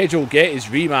 Edge will get his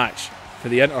rematch for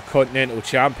the Intercontinental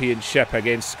Championship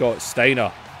against Scott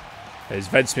Steiner. As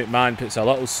Vince McMahon puts a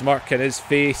little smirk in his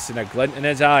face and a glint in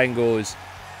his eye and goes,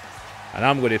 and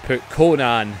I'm going to put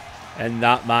Konnan in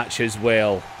that match as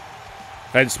well.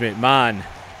 Vince McMahon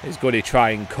is going to try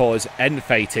and cause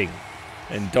infighting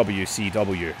in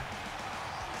WCW.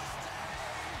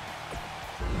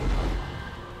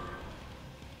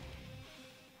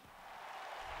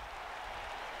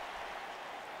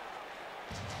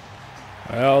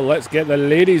 Well, let's get the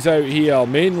ladies out here,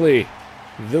 mainly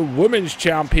the women's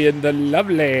champion, the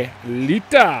lovely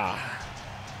Lita.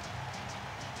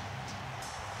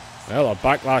 Well, a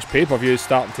Backlash pay-per-view is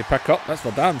starting to pick up, that's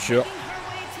for damn sure.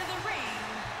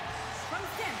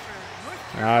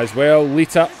 As well,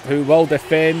 Lita, who will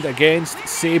defend against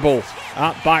Sable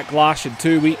at Backlash in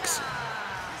 2 weeks.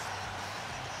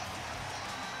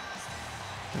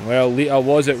 Well, Lita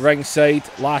was at ringside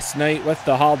last night with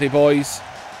the Hardy Boys,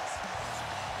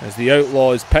 as the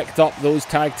Outlaws picked up those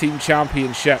tag team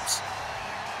championships.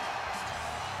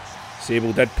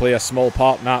 Sable did play a small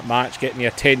part in that match, getting the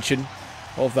attention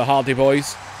of the Hardy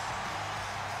Boys.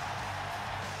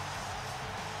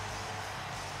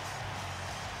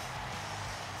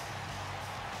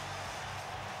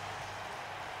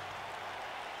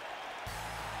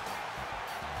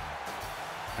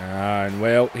 And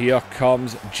well, here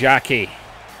comes Jackie.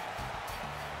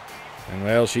 And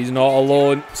well, she's not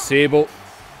alone. Sable,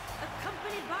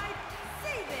 accompanied by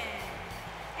Sabin,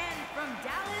 and from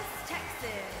Dallas,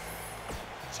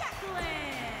 Texas,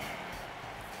 Jacqueline.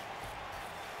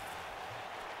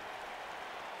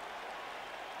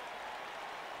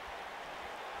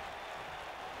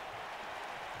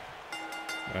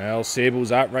 well,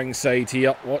 Sable's at ringside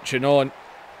here, watching on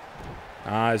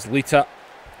as Lita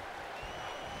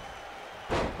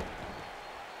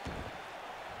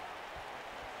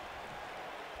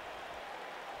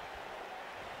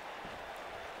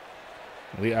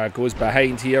goes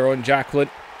behind here on Jacqueline.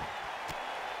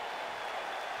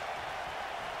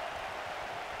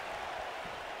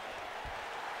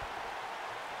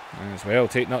 As well,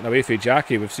 taking nothing away from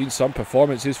Jackie. We've seen some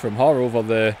performances from her over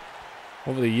the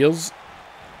years.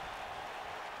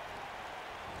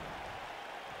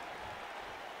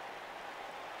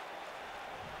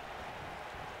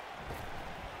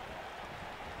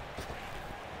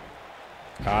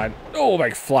 And oh,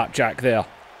 big flapjack there.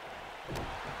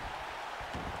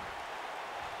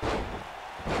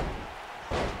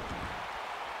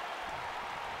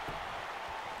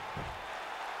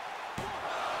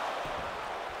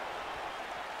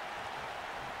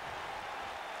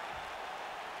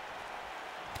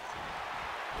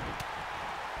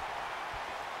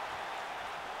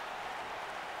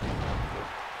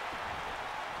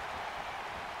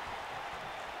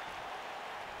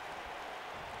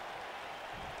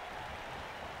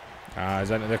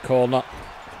 As into the corner,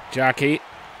 Jackie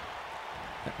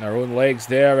hitting her own legs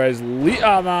there as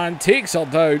Lita, man, takes her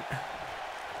down.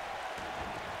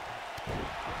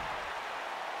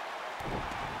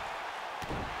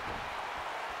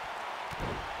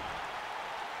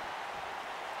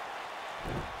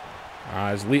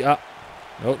 As Lita,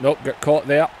 nope, got caught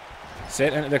there.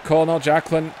 Sent into the corner,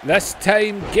 Jacqueline this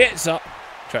time gets up.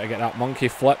 Try to get that monkey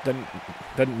flip,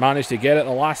 didn't manage to get it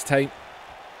the last time.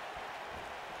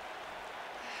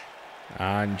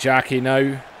 And Jackie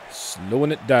now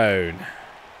slowing it down.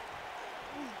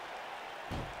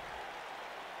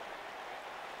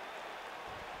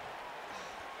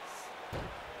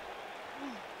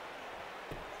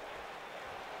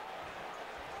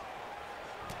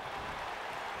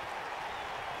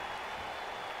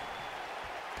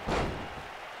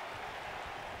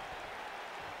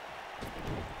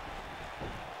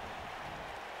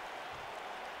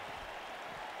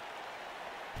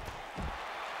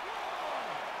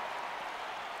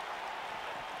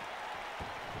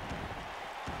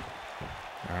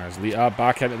 As Lita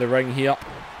back into the ring here.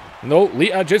 No,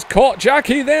 Lita just caught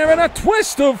Jackie there in a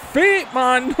twist of fate,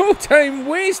 man. No time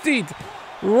wasted.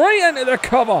 Right into the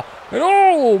cover. And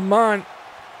oh, man.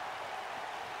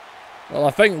 Well,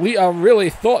 I think Lita really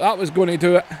thought that was going to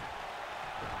do it.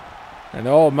 And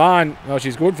oh, man. Well,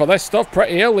 she's going for this stuff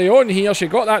pretty early on here. She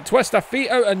got that twist of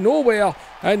fate out of nowhere.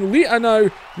 And Lita now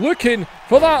looking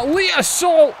for that Lita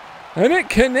assault. And it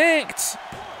connects.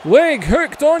 Leg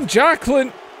hooked on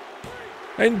Jacqueline.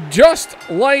 And just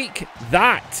like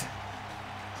that.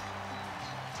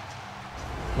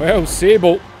 Well,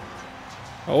 Sable,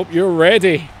 I hope you're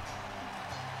ready.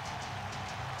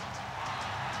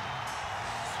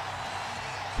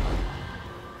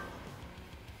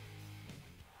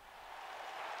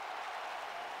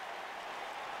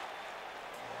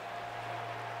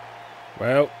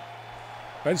 Well,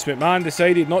 Vince McMahon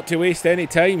decided not to waste any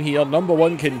time here. Number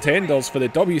one contenders for the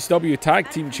WCW Tag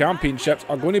Team Championships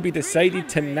are going to be decided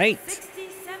tonight.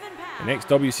 The next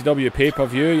WCW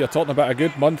pay-per-view, you're talking about a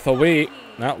good month away.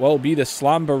 That will be the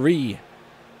Slamboree.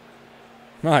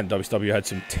 Man, WCW had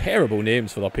some terrible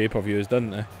names for their pay-per-views,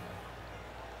 didn't they?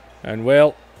 And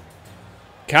well,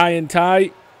 Kai and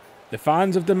Tai, the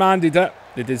fans have demanded it.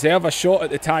 They deserve a shot at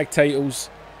the tag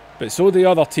titles, but so do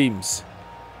other teams.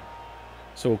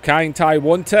 So Kai and Tai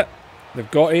want it.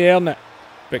 They've got to earn it.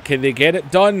 But can they get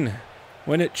it done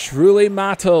when it truly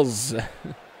matters?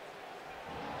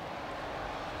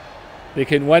 They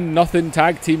can win nothing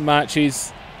tag team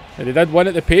matches. And they did win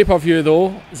at the pay-per-view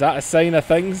though. Is that a sign of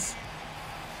things?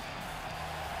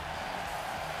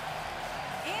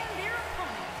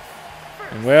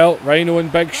 And well, Rhino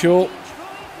and Big Show,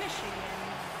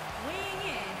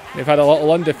 they've had a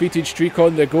little undefeated streak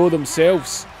on the go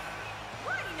themselves.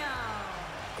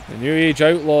 The New Age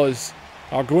Outlaws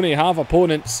are going to have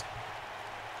opponents.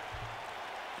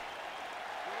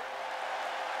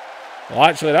 Well,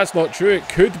 actually, that's not true. It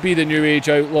could be the New Age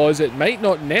Outlaws. It might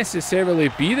not necessarily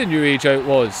be the New Age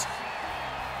Outlaws.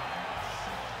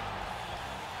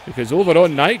 Because over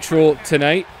on Nitro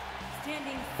tonight,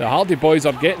 the Hardy Boys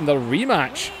are getting their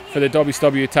rematch for the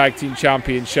WCW Tag Team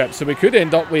Championship. So we could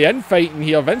end up with infighting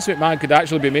here. Vince McMahon could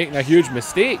actually be making a huge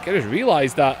mistake. I just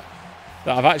realised that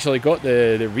I've actually got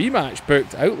the rematch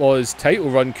booked. Outlaws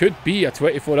title run could be a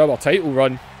 24-hour title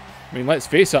run. I mean, let's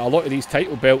face it, a lot of these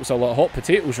title belts are like hot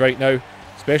potatoes right now,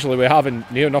 especially with having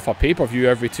near enough a pay-per-view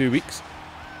every 2 weeks.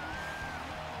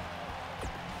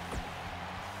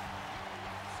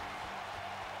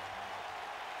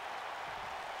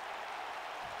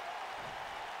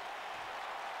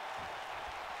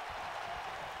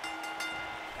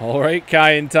 Alright,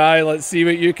 Kai and Tai, let's see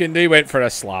what you can do. Went for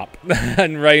a slap.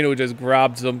 And Rhino just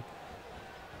grabs him.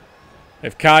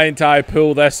 If Kai and Tai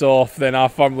pull this off, then I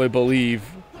firmly believe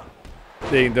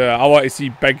they can do it. I want to see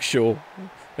Big Show.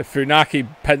 If Funaki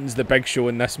pins the Big Show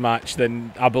in this match,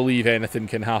 then I believe anything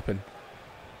can happen.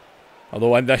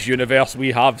 Although in this universe,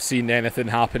 we have seen anything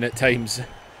happen at times.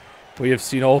 We have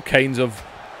seen all kinds of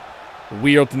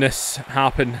weirdness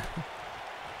happen.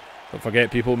 Don't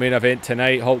forget, people, main event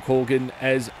tonight. Hulk Hogan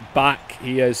is back.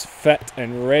 He is fit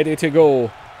and ready to go.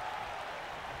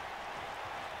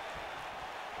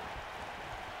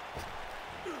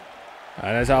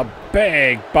 And there's a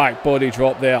big back body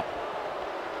drop there.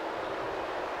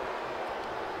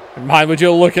 And man, would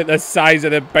you look at the size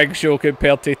of the Big Show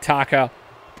compared to Taka.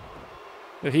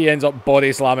 If he ends up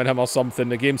body slamming him or something,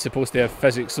 the game's supposed to have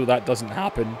physics so that doesn't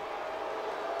happen.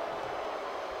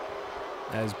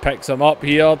 As picks him up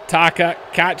here, Taka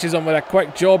catches him with a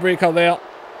quick jawbreaker there.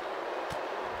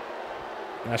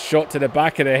 And a shot to the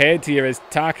back of the head here is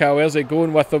Taka. Where's he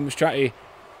going with him? He's trying to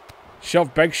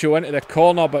shove Big Show into the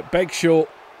corner, but Big Show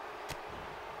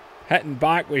hitting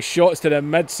back with shots to the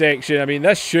midsection. I mean,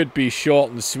 this should be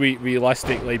short and sweet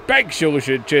realistically. Big Show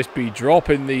should just be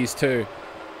dropping these two.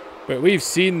 But we've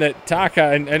seen that Taka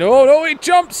and oh no, he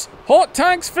jumps! Hot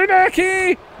tanks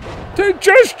Funaki! To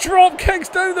just drop kicks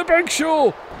down the Big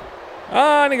Show!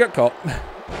 And he got caught.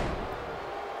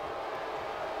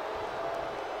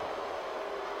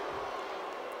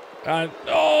 And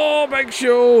oh, Big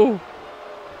Show!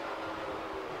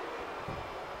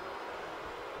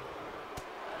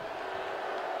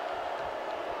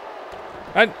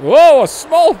 And, whoa, a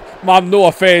small... Man, no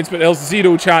offence, but there's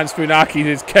zero chance Funaki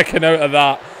is kicking out of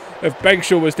that. If Big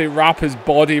Show was to wrap his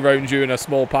body around you in a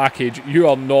small package, you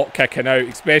are not kicking out,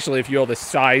 especially if you're the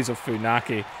size of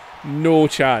Funaki. No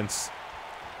chance.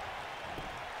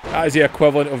 That is the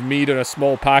equivalent of me doing a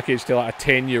small package to like a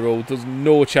 10-year-old. There's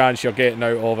no chance you're getting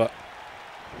out of it.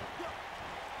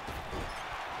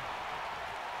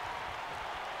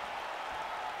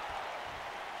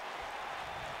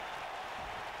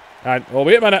 And, oh,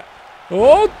 wait a minute.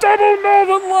 Oh, double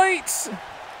Northern Lights!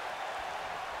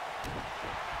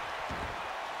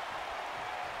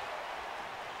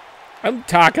 And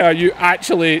Taka, you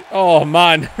actually... Oh,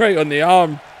 man, right on the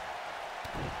arm.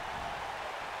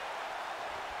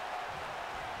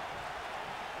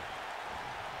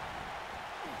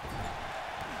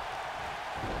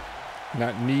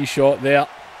 That knee shot there.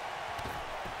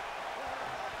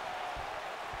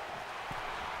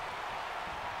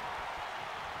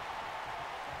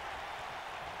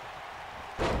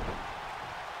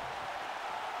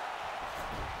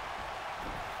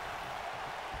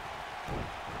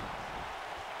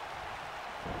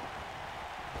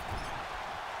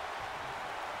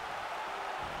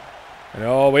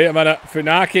 Oh, wait a minute.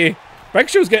 Funaki. Big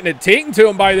Show's getting it taken to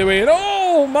him, by the way. And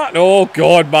oh, man. Oh,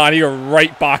 God, man. He got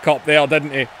right back up there,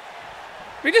 didn't he?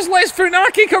 He just lets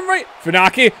Funaki come right.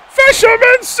 Funaki.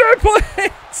 Fisherman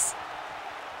suplex.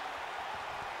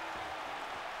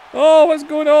 Oh, what's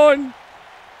going on?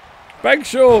 Big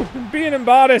Show being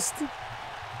embarrassed.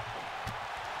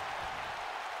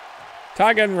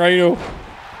 Tag in Rhino.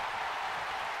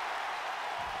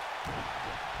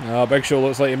 Oh, Big Show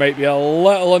looks like he might be a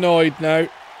little annoyed now.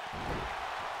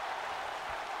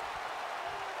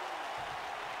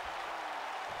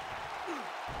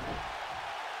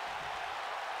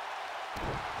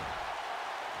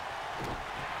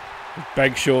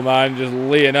 Big Show, man, just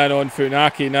laying in on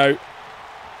Funaki now.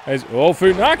 Oh,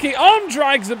 Funaki arm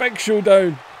drags the Big Show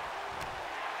down.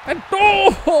 And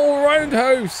oh,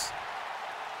 roundhouse.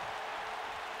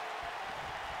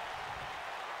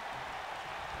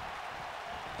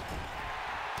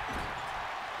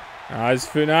 As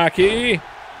Funaki.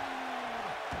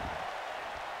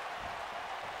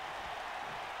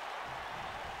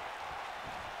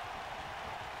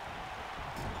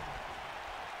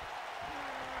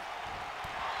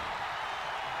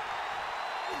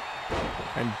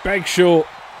 And Big Show.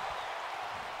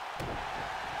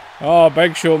 Oh,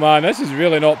 Big Show, man. This is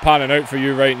really not panning out for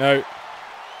you right now.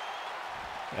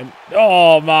 And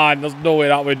oh, man. There's no way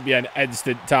that wouldn't be an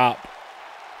instant tap.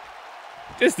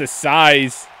 Just the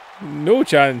size. No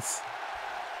chance.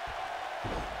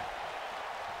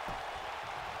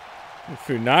 And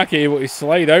Funaki able to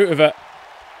slide out of it.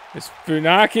 It's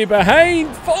Funaki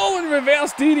behind. Falling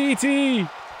reverse DDT.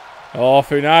 Oh,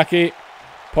 Funaki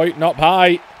pointing up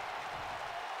high.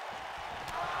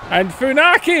 And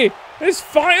Funaki is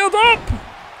fired up.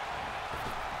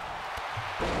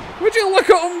 Would you look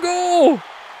at him go?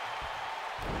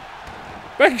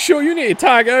 Big Show, you need to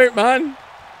tag out, man.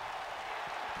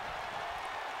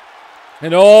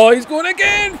 And oh, he's going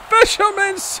again!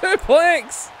 Fisherman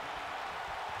suplex!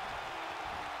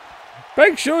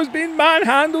 Big Show's been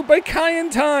manhandled by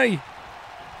Kaientai.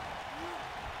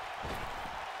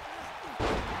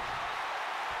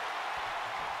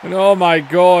 And oh my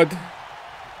god.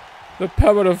 The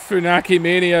power of Funaki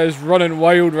Mania is running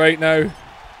wild right now.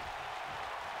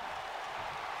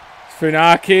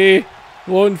 Funaki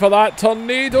going for that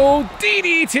tornado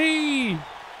DDT!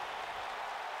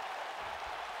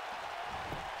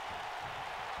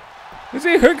 As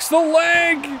he hooks the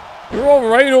leg! Oh,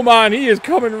 Rhino, man, he is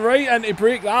coming right in to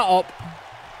break that up.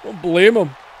 Don't blame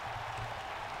him.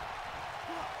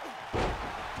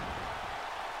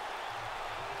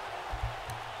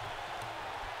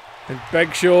 And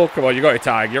Big Show, come on, you got to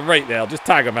tag. You're right there. Just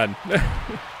tag him in.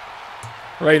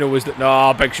 Rhino was...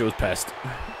 No, Big Show's pissed.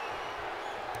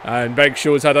 And Big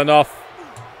Show's had enough.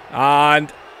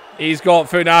 And he's got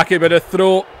Funaki by the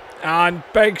throat. And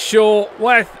Big Show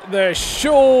with the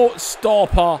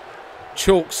showstopper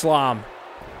choke slam.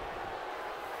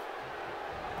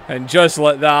 And just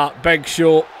like that, Big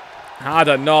Show had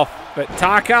enough. But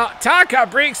Taka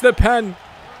breaks the pin.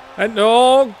 And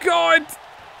oh god,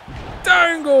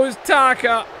 down goes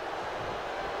Taka.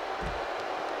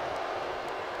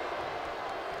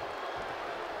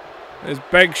 There's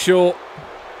Big Show.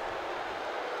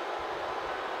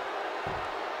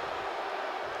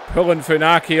 Pulling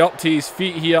Funaki up to his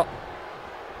feet here.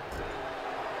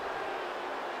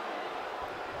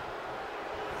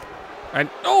 And,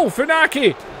 oh,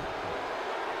 Funaki!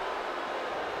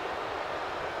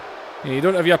 You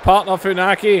don't have your partner,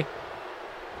 Funaki.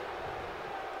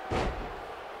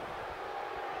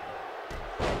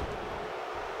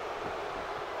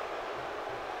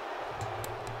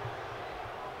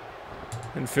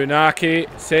 Funaki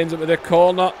sends it to the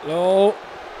corner. No.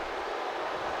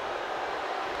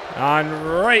 And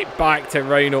right back to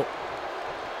Rhino.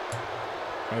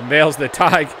 And there's the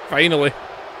tag, finally.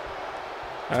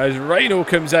 As Rhino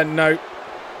comes in now.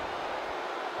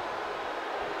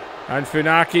 And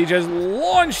Funaki just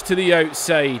launched to the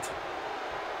outside.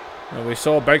 And we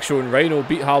saw Big Show and Rhino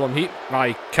beat Harlem Heat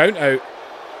by count out.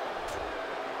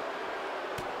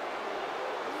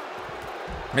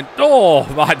 And oh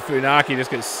man, Funaki just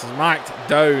gets smacked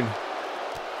down.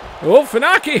 Oh,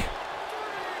 Funaki!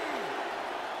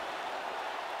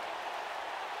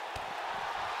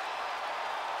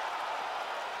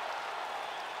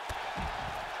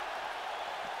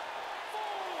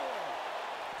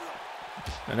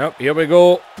 And up, here we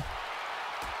go.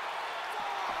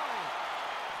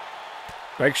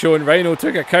 Big Show and Rhino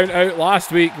took a count out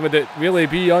last week. Would it really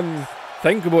be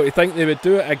unthinkable to think they would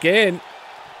do it again?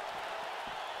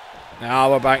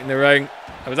 Now we're back in the ring.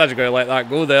 I was actually going to let that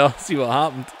go there, see what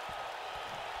happened.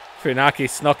 Funaki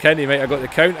snuck in, he might have got the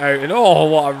count out. And oh,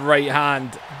 what a right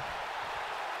hand.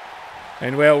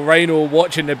 And well, Rhino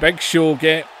watching the Big Show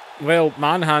get, well,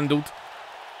 manhandled.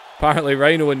 Apparently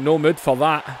Rhino in no mood for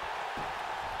that.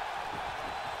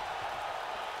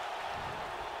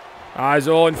 As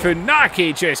on,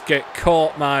 Funaki just get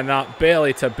caught, man, that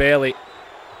belly to belly.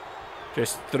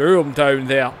 Just threw him down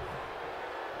there.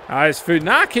 As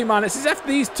Funaki, man, it's as if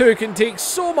these two can take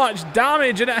so much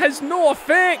damage and it has no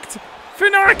effect.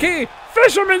 Funaki,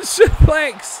 fisherman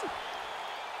suplex.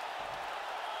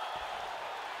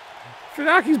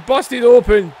 Funaki's busted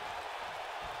open.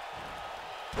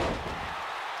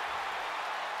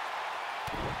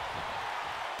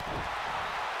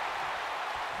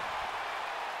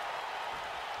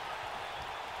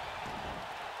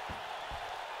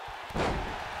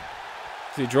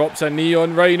 He drops a knee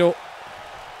on Rhino.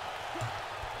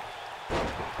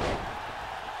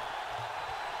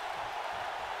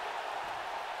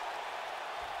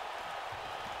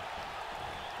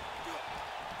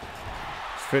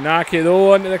 Funaki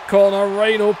though into the corner.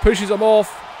 Rhino pushes him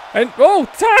off. And oh,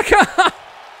 Taka!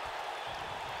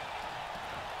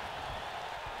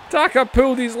 Taka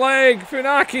pulled his leg.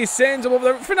 Funaki sends him over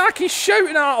there. Funaki's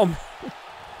shouting at him.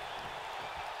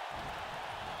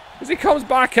 As he comes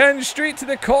back in, straight to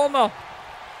the corner.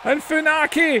 And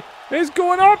Funaki is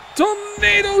going up.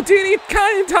 Tornado DDT.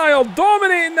 Kaientai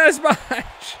dominating this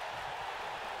match.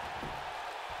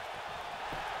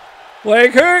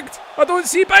 Leg hooked. I don't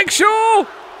see Big Show.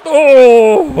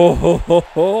 Oh!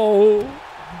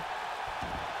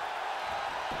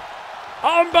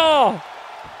 Armbar.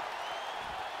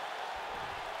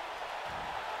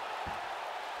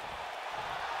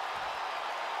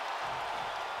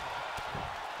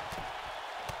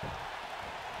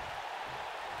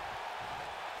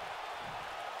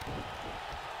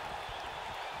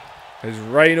 As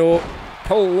Rhino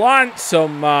plants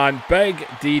him, man. Big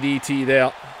DDT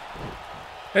there.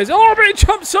 As Aubrey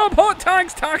jumps up, hot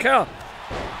tags Taka.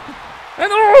 And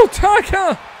oh,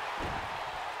 Taka.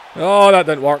 Oh, that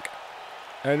didn't work.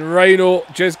 And Rhino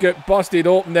just got busted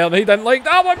open there. And he didn't like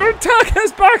that one, but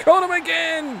Taka's back on him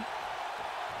again.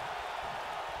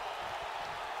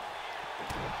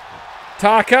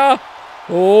 Taka.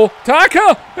 Oh,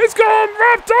 Taka. It's gone.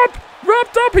 Wrapped up.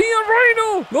 Wrapped up here,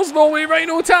 Rhino. There's no way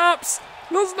Rhino taps.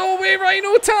 There's no way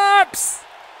Rhino taps.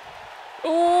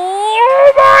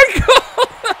 Oh my god.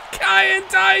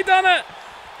 Kaientai done it.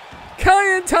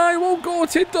 Kaientai will go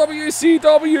to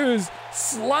WCW's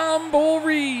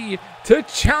Slamboree to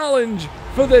challenge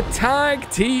for the Tag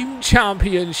Team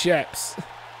Championships.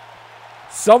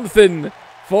 Something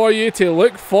for you to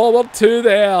look forward to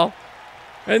there.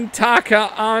 And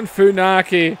Taka and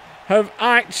Funaki have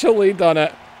actually done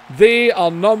it. They are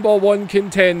 #1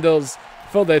 contenders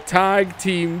for the Tag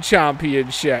Team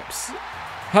Championships.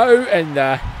 How in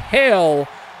the hell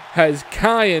has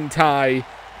Kaientai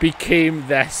became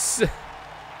this?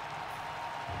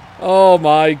 Oh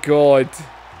my god.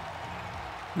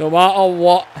 No matter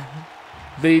what,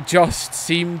 they just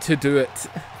seem to do it.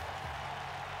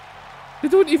 They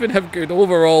don't even have good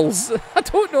overalls. I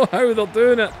don't know how they're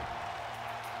doing it.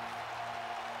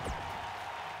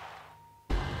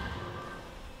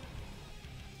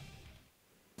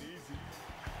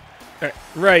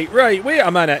 Right, wait a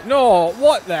minute. No,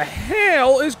 what the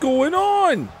hell is going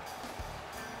on?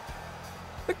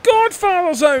 The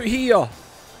Godfather's out here.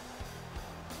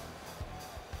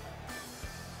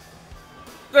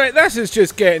 Right, this is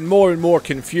just getting more and more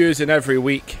confusing every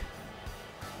week.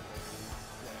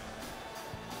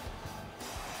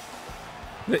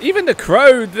 Even the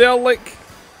crowd, they're like,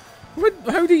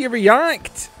 how do you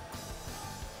react?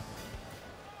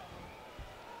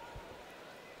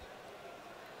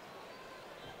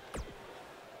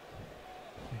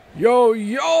 Yo,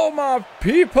 yo, my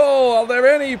people! Are there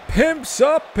any pimps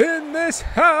up in this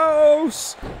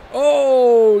house?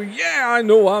 Oh, yeah, I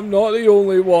know I'm not the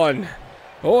only one.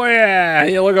 Oh, yeah,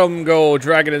 you look at him go,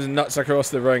 dragging his nuts across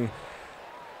the ring.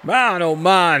 Man, oh,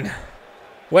 man.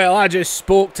 Well, I just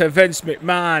spoke to Vince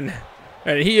McMahon,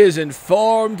 and he has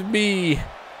informed me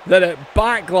that at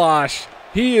Backlash,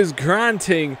 he is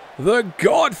granting the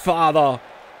Godfather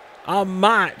a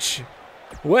match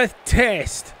with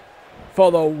Test for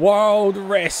the World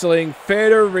Wrestling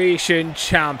Federation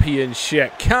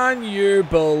Championship. Can you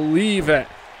believe it?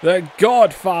 The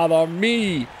Godfather,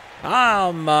 me,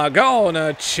 I'm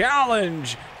gonna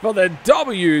challenge for the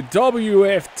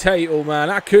WWF title, man.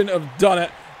 I couldn't have done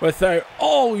it without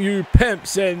all you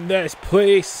pimps in this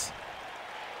place.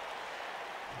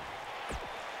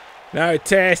 Now,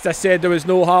 Test, I said there was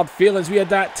no hard feelings. We had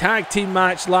that tag team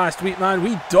match last week, man.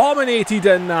 We dominated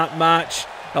in that match.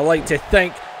 I like to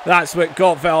think that's what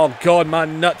got Val. Oh, God, my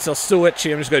nuts are so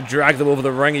itchy. I'm just going to drag them over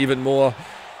the ring even more.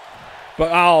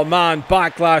 But, oh, man,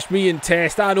 Backlash, me and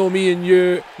Test, I know me and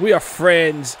you, we are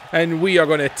friends, and we are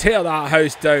going to tear that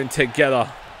house down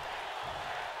together.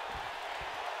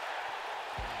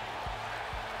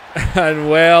 And,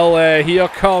 well, here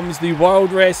comes the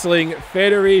World Wrestling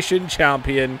Federation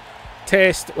Champion,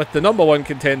 Test, with the #1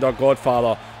 contender,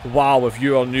 Godfather. Wow, if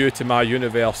you are new to my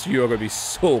universe, you are going to be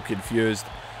so confused.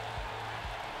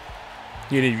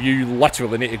 You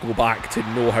literally need to go back to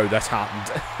know how this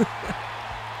happened.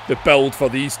 The build for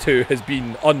these two has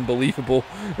been unbelievable.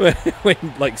 When,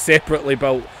 like, separately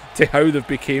built to how they've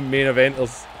became main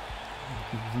eventers.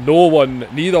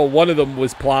 Neither one of them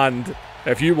was planned.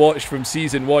 If you watched from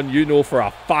season 1, you know for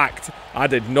a fact I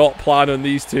did not plan on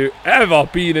these two ever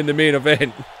being in the main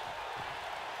event.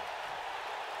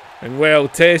 And, well,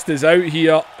 Test is out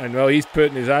here, and, well, he's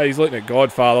putting his eyes looking at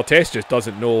Godfather. Test just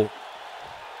doesn't know.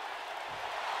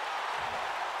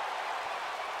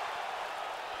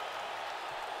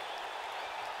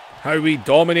 How we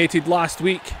dominated last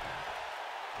week?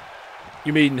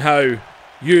 You mean how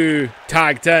you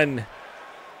tagged in,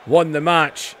 won the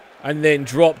match, and then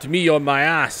dropped me on my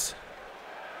ass?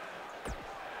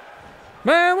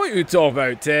 Man, what are you talking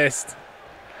about, Test?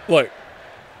 Look,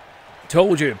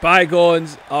 told you,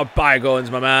 bygones are bygones,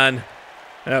 my man.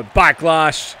 And at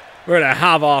Backlash, we're going to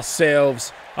have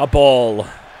ourselves a ball.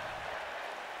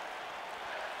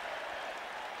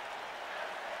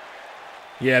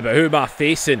 Yeah, but who am I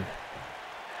facing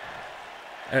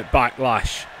at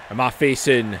Backlash? Am I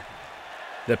facing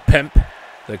the pimp,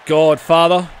 the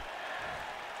Godfather?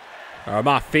 Or am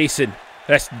I facing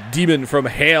this demon from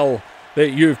hell that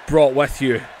you've brought with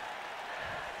you?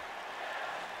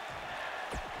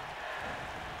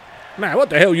 Man, what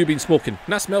the hell have you been smoking?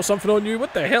 Can I smell something on you?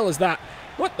 What the hell is that?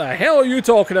 What the hell are you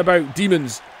talking about,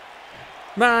 demons?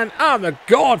 Man, I'm the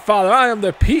Godfather. I am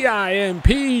the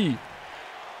PIMP.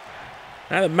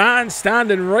 And the man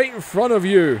standing right in front of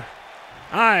you.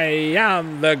 I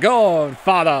am the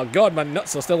Godfather. God, my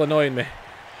nuts are still annoying me.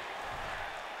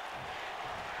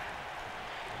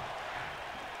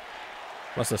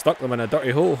 Must have stuck them in a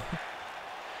dirty hole.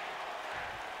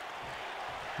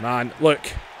 Man, look.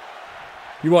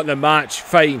 You want the match?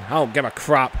 Fine. I don't give a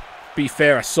crap. Be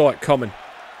fair, I saw it coming.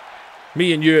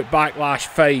 Me and you at Backlash,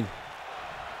 fine.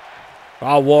 But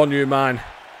I'll warn you, man.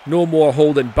 No more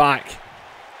holding back.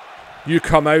 You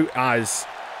come out as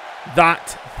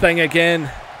that thing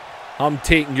again, I'm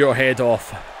taking your head off.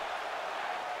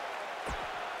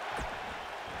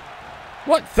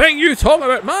 What thing you talking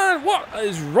about, man? What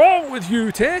is wrong with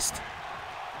you, Test?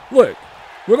 Look,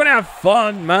 we're going to have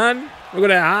fun, man. We're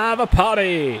going to have a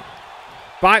party.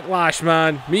 Backlash,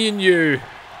 man. Me and you.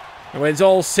 And when it's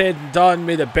all said and done,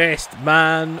 may the best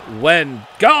man win.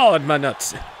 God, my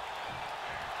nuts.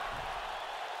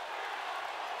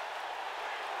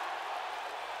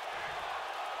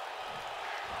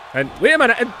 And wait a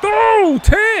minute, and oh,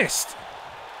 Test!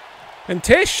 And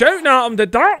Test shouting at him, the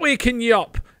Dark waking you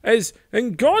up,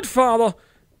 and Godfather's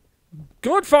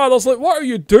like, what are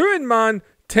you doing, man?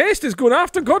 Test is going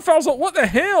after Godfather's like, what the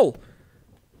hell?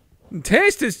 And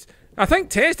I think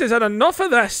Test has had enough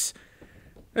of this.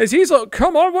 As he's like,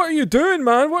 come on, what are you doing,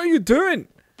 man? What are you doing?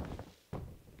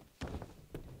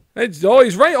 He's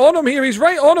right on him here, he's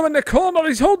right on him in the corner,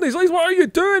 he's holding his legs, what are you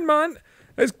doing, man?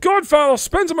 As Godfather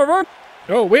spins him around.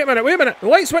 Oh, wait a minute, the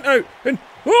lights went out, and,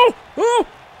 oh,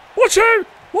 watch out,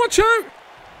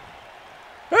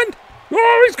 and,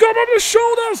 oh, he's got him on his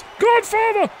shoulders,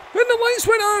 Godfather, and the lights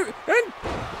went out, and,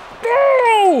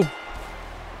 oh,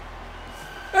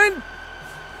 and,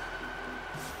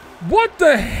 what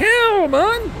the hell,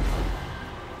 man,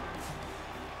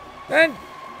 and,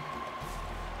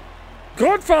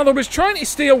 Godfather was trying to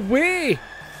stay away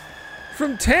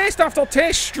from Test after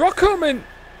Test struck him, and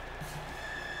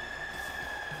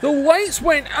the lights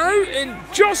went out, and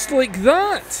just like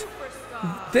that,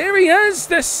 there he is,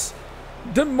 this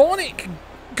demonic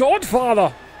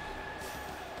Godfather.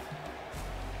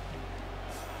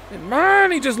 And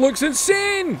man, he just looks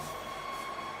insane.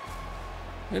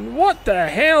 And what the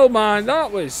hell, man,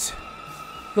 that was...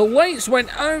 The lights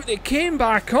went out, they came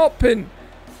back up, and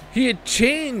he had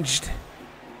changed.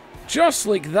 Just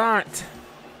like that.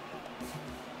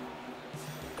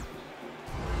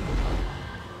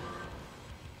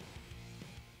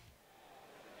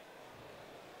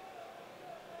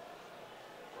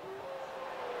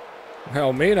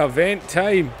 Well, main event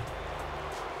time.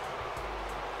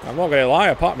 I'm not going to lie,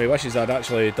 a part of me wishes I'd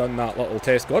actually done that little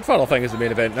Test Godfather thing as the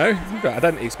main event now. But I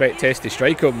didn't expect Test to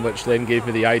strike him, which then gave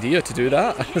me the idea to do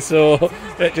that. So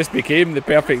it just became the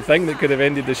perfect thing that could have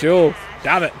ended the show.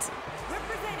 Damn it.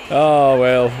 Oh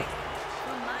well.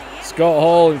 Scott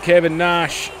Hall and Kevin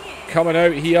Nash coming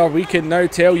out here. We can now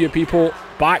tell you people,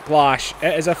 Backlash,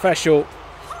 it is official.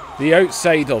 The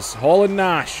Outsiders, Hall and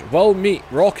Nash, will meet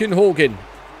Rock and Hogan.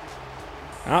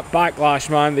 At Backlash,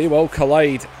 man, they will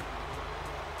collide.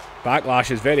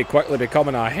 Backlash is very quickly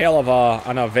becoming a hell of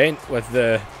an event with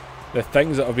the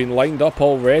things that have been lined up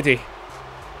already.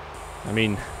 I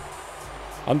mean,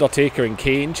 Undertaker and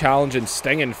Kane challenging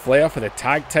Sting and Flair for the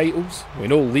tag titles. We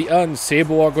know Lita and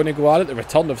Sable are going to go at it. The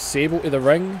return of Sable to the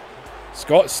ring.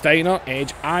 Scott Steiner,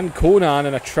 Edge and Conan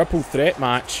in a triple threat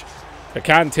match. I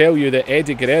can tell you that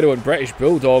Eddie Guerrero and British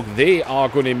Bulldog, they are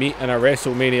going to meet in a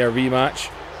WrestleMania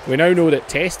rematch. We now know that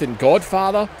Test and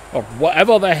Godfather, or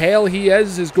whatever the hell he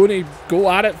is going to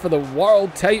go at it for the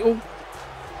world title.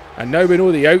 And now we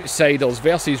know the Outsiders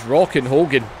versus Rock and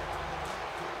Hogan.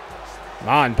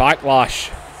 Man,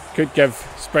 Backlash could give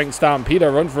Spring Stampede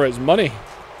a run for its money.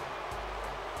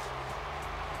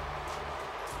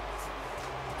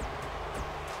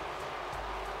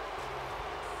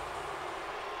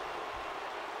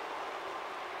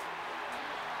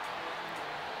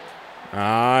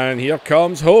 And here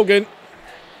comes Hogan.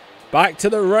 Back to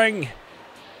the ring.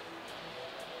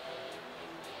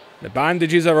 The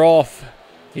bandages are off.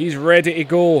 He's ready to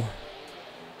go.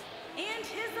 And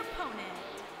his opponent,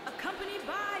 accompanied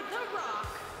by The Rock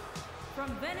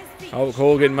from Venice Beach. Hulk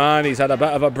Hogan, man, he's had a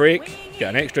bit of a break.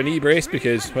 Got an extra knee brace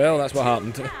because, well, that's what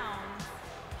happened.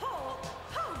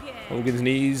 Hogan's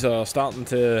knees are starting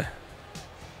to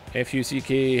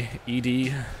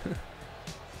F-U-C-K-E-D.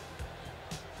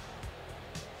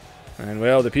 And,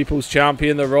 well, the People's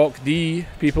Champion, The Rock, the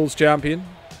People's Champion.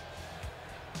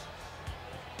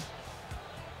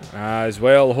 As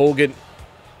well, Hogan.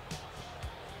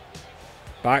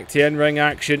 Back to in-ring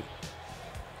action.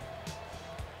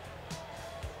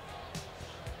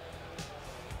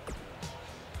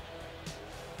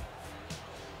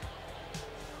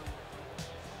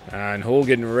 And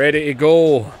Hogan ready to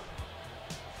go.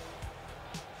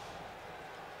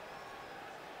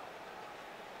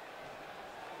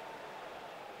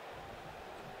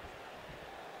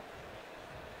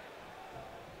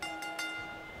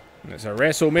 It's a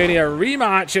WrestleMania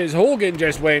rematch as Hogan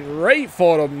just went right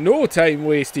for him. No time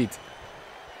wasted.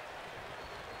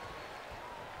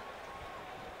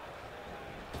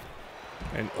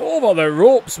 And over the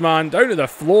ropes, man. Down to the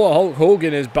floor. Hulk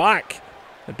Hogan is back.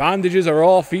 The bandages are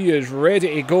off. He is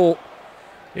ready to go.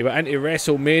 He went into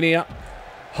WrestleMania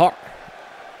hurt.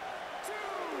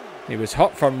 He was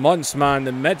hurt for months, man.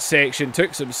 The midsection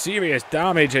took some serious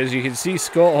damage, as you can see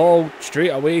Scott Hall straight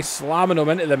away slamming him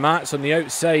into the mats on the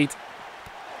outside.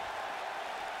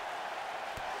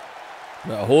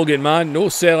 But Hogan, man, no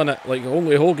selling it like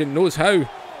only Hogan knows how.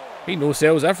 He no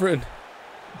sells everything.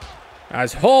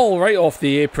 As Hall right off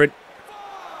the apron.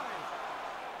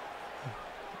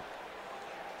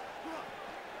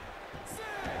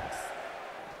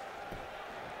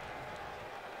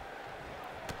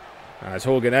 As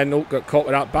Hogan in, oh, got caught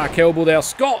with that back elbow there.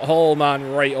 Scott Hall,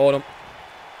 man, right on him.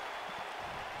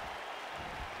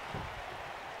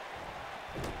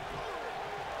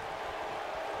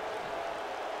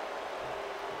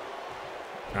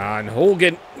 And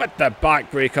Hogan with the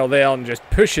backbreaker there and just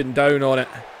pushing down on it.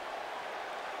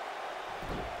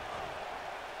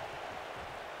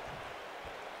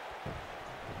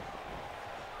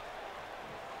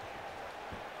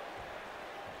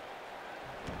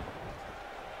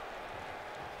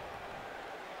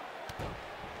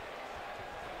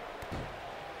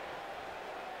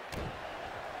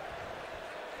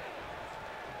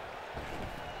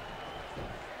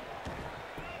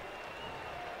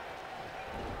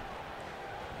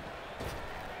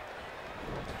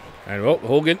 And well,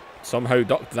 Hogan somehow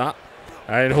ducked that.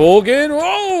 And Hogan,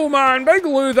 oh man, big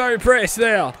Luther press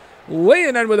there.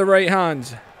 Laying in with the right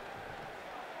hands.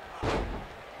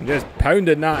 Just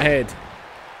pounding that head.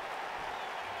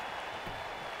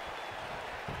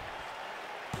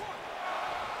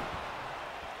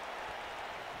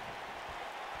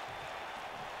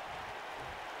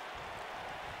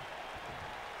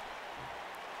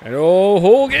 And oh,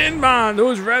 Hogan, man,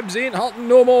 those ribs ain't hurting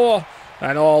no more.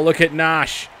 And oh, look at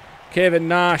Nash. Kevin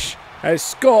Nash has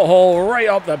Scott Hall right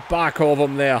up the back of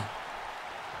him there.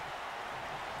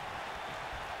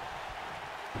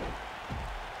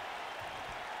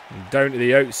 And down to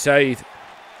the outside.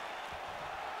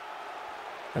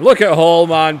 And look at Hall,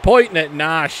 man, pointing at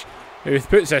Nash, who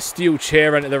puts a steel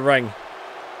chair into the ring.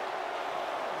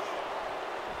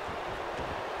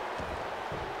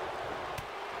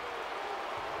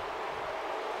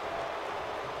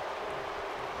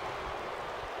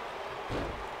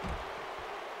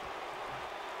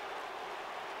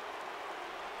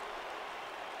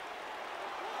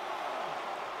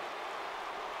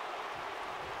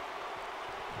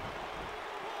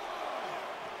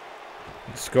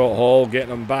 Scott Hall getting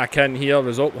him back in here.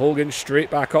 Result, Hogan straight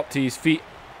back up to his feet.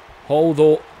 Hall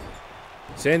though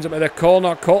sends him to the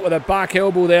corner, caught with a back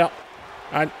elbow there.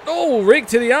 And oh, rake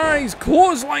to the eyes,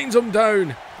 clotheslines him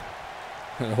down.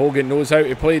 And Hogan knows how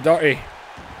to play dirty.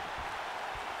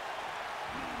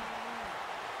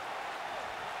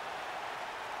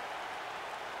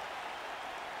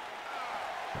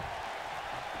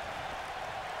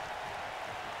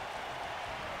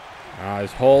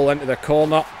 As Hall into the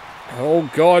corner.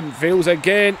 Oh God, fails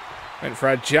again. Went for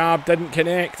a jab, didn't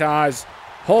connect. As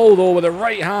Hall though with the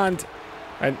right hand.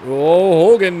 And oh,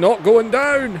 Hogan not going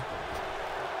down.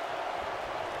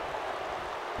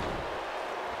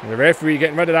 And the referee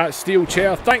getting rid of that steel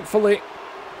chair, thankfully.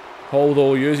 Hall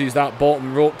though uses that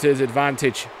bottom rope to his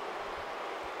advantage.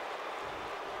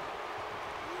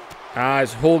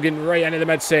 As Hogan right into the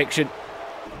midsection.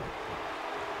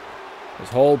 As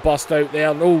Hall bust out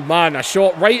there. Oh man, a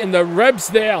shot right in the ribs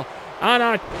there. And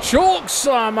a choke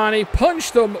slam, man. He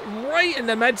punched him right in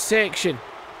the midsection.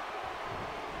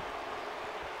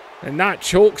 And that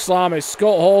choke slam is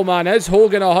Scott Hall, man. Is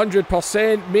Hogan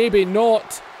 100%? Maybe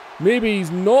not. Maybe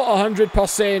he's not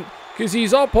 100%. Because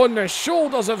he's up on the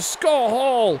shoulders of Scott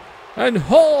Hall. And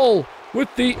Hall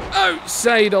with the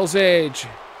outsider's edge.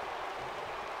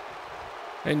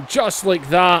 And just like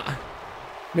that,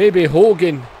 maybe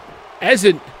Hogan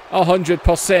isn't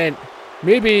 100%.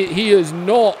 Maybe he is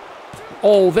not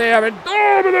all there. And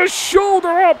oh, with a shoulder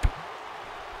up.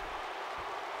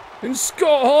 And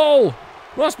Scott Hall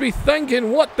must be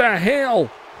thinking, what the hell?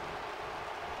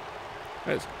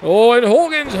 Oh, and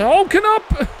Hogan's hulking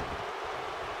up.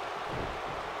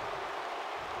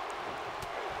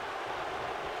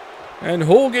 And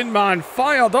Hogan, man,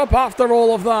 fired up after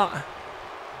all of that.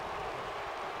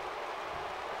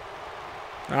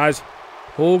 As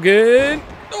Hogan,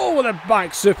 oh, with a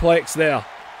back suplex there.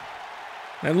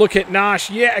 And look at Nash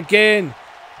yet again.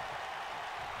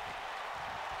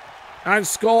 And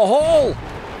Scott Hall.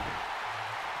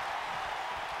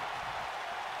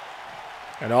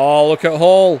 And oh, look at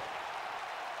Hall.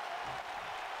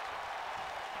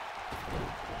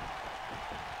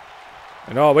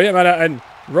 And oh, wait a minute. And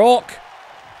Rock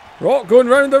going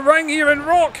round the ring here. And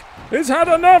Rock has had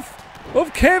enough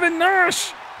of Kevin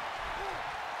Nash.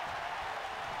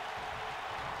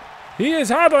 He has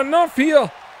had enough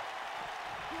here.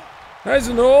 There's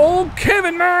an old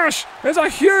Kevin Nash. There's a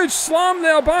huge slam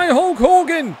there by Hulk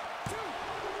Hogan.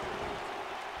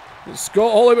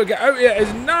 Scott Hall will get out here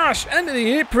as Nash into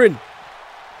the apron.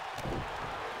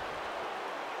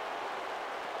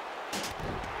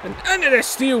 And into the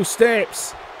steel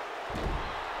steps.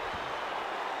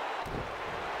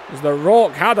 As The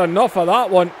Rock had enough of that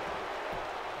one.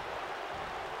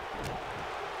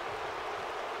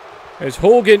 As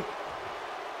Hogan.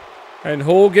 And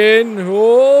Hogan,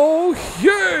 oh,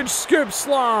 huge scoop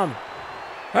slam.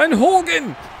 And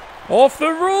Hogan, off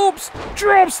the ropes,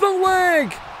 drops the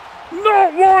leg.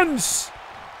 Not once,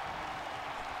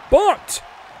 but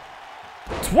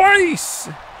twice.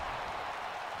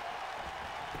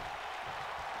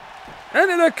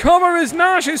 Into the cover as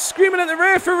Nash is screaming at the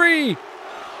referee. And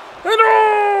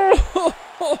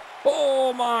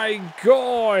oh my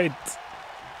God.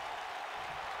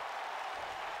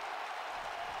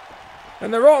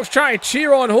 And The Rock's trying to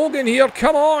cheer on Hogan here.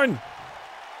 Come on.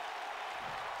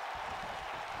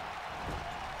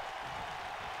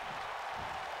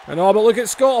 And oh, but look at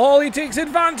Scott Hall. He takes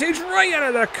advantage right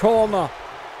into the corner.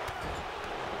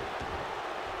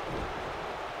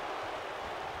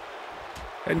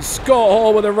 And Scott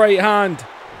Hall with the right hand.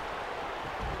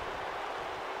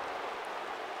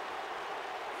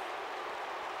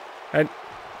 And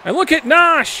look at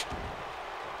Nash.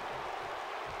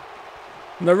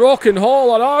 And The Rock and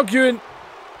Hall are arguing.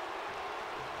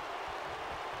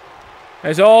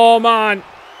 It's, oh man.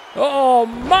 Oh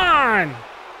man.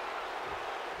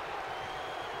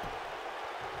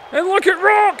 And look at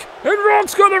Rock. And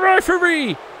Rock's got the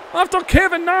referee. After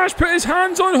Kevin Nash put his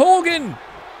hands on Hogan.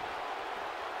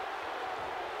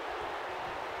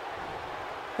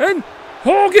 And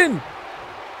Hogan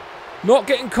not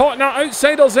getting caught in that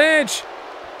outsider's edge.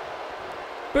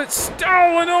 But still,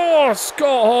 and oh,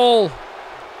 Scott Hall.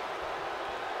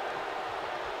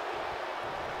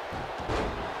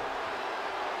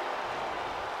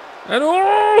 And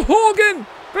oh, Hogan.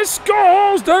 But Scott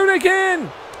Hall's down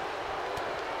again.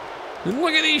 And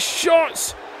look at these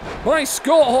shots by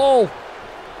Scott Hall.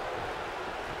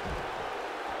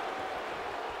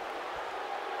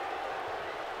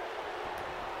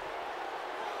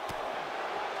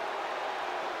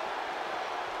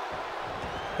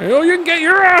 And oh, you can get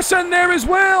your ass in there as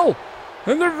well.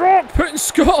 And The Rock putting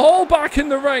Scott Hall back in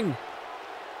the ring.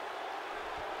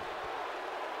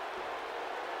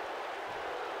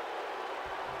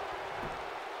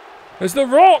 As The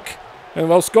Rock. And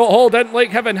well, Scott Hall didn't like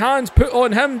having hands put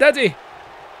on him, did he?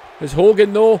 As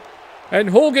Hogan though.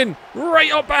 And Hogan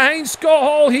right up behind Scott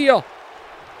Hall here.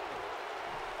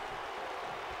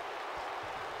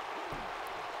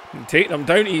 And taking him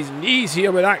down to his knees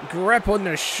here with that grip on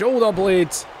the shoulder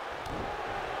blades.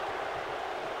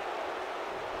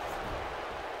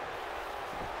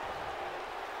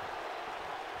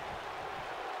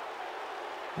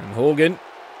 And Hogan,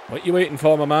 what you waiting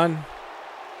for, my man?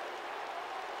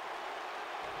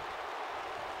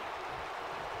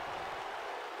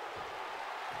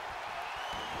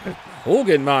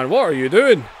 Hogan, man, what are you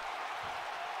doing?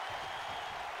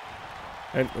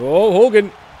 And oh,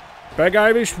 Hogan, big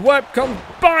Irish whip, comes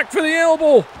back for the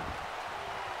elbow.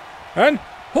 And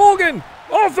Hogan,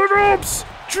 off the ropes,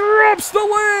 drops the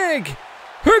leg,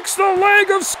 hooks the leg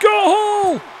of Scott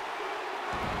Hall.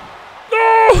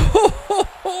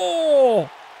 Oh!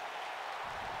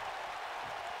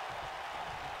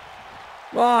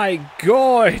 My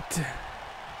God.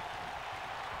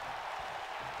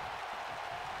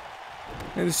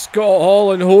 And Scott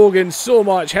Hall and Hogan, so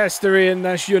much history in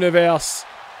this universe.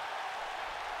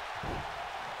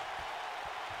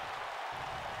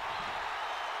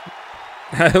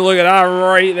 Look at that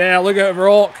right there. Look at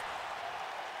Rock.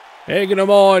 Egging him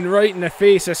on right in the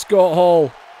face of Scott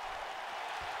Hall.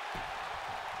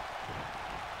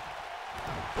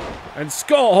 And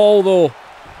Scott Hall though.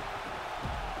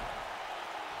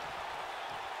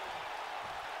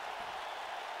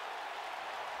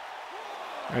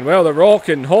 And well, The Rock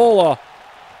and Hall are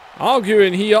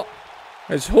arguing here.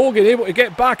 Is Hogan able to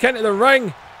get back into the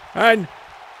ring? And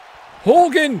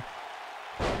Hogan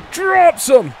drops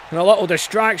him. And a little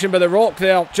distraction by The Rock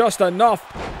there. Just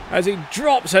enough as he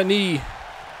drops a knee.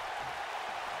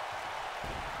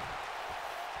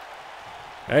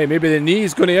 Hey, maybe the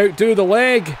knee's going to outdo the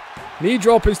leg. Knee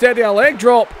drop instead of a leg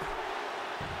drop.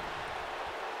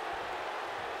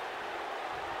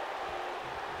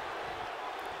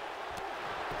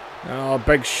 Oh,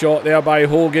 big shot there by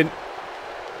Hogan.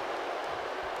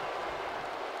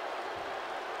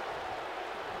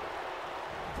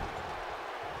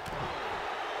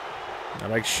 A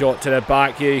big shot to the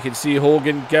back here. You can see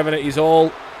Hogan giving it his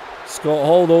all. Scott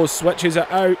Hall though switches it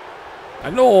out.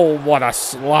 And oh, what a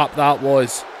slap that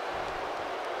was.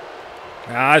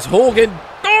 As Hogan.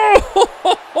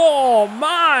 Oh,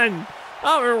 man.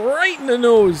 That was right in the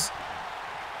nose.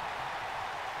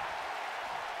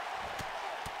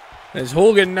 There's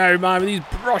Hogan now, man, with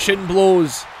these brushing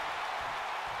blows.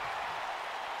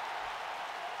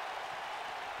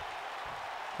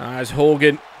 As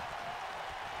Hogan.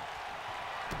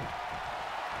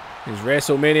 His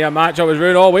WrestleMania matchup was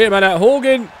ruined. Oh, wait a minute.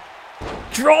 Hogan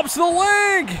drops the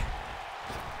leg.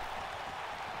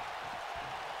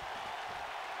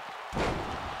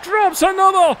 Drops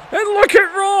another. And look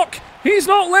at Rock. He's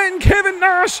not letting Kevin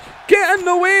Nash get in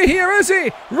the way here, is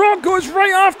he? Rock goes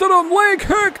right after him, leg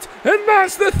hooked, and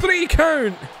that's the 3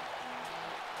 count.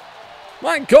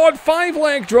 My God, 5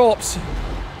 leg drops.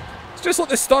 It's just like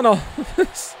the stunner.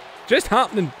 It's just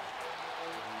happening.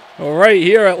 All right,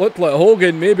 here it looked like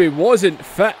Hogan maybe wasn't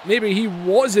fit. Maybe he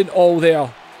wasn't all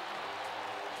there.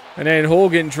 And then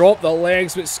Hogan dropped the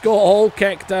legs, but Scott Hall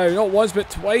kicked out. Not once, but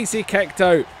twice he kicked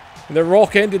out. And The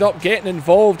Rock ended up getting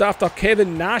involved after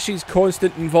Kevin Nash's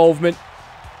constant involvement.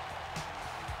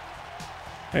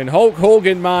 And Hulk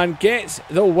Hogan, man, gets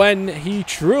the win he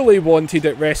truly wanted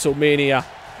at WrestleMania.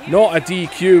 Not a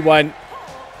DQ win.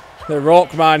 The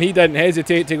Rock, man, he didn't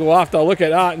hesitate to go after. Look at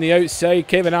that on the outside.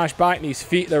 Kevin Nash back on his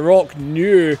feet. The Rock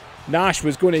knew Nash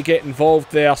was going to get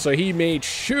involved there, so he made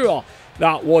sure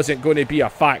that wasn't going to be a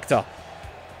factor.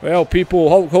 Well, people,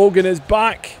 Hulk Hogan is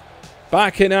back.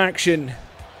 Back in action.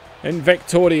 And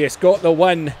victorious. Got the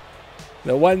win.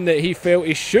 The win that he felt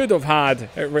he should have had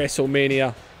at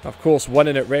WrestleMania. Of course,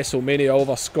 winning at WrestleMania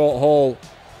over Scott Hall.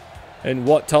 And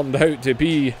what turned out to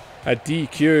be a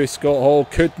DQ. Scott Hall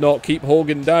could not keep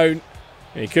Hogan down.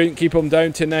 He couldn't keep him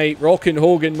down tonight. Rock and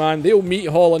Hogan, man, they'll meet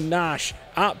Hall and Nash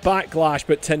at Backlash.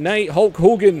 But tonight, Hulk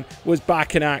Hogan was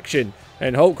back in action.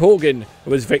 And Hulk Hogan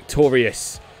was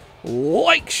victorious.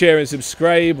 Like, share and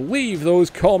subscribe. Leave those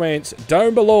comments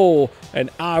down below. And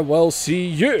I will see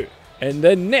you in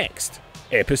the next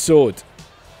episode.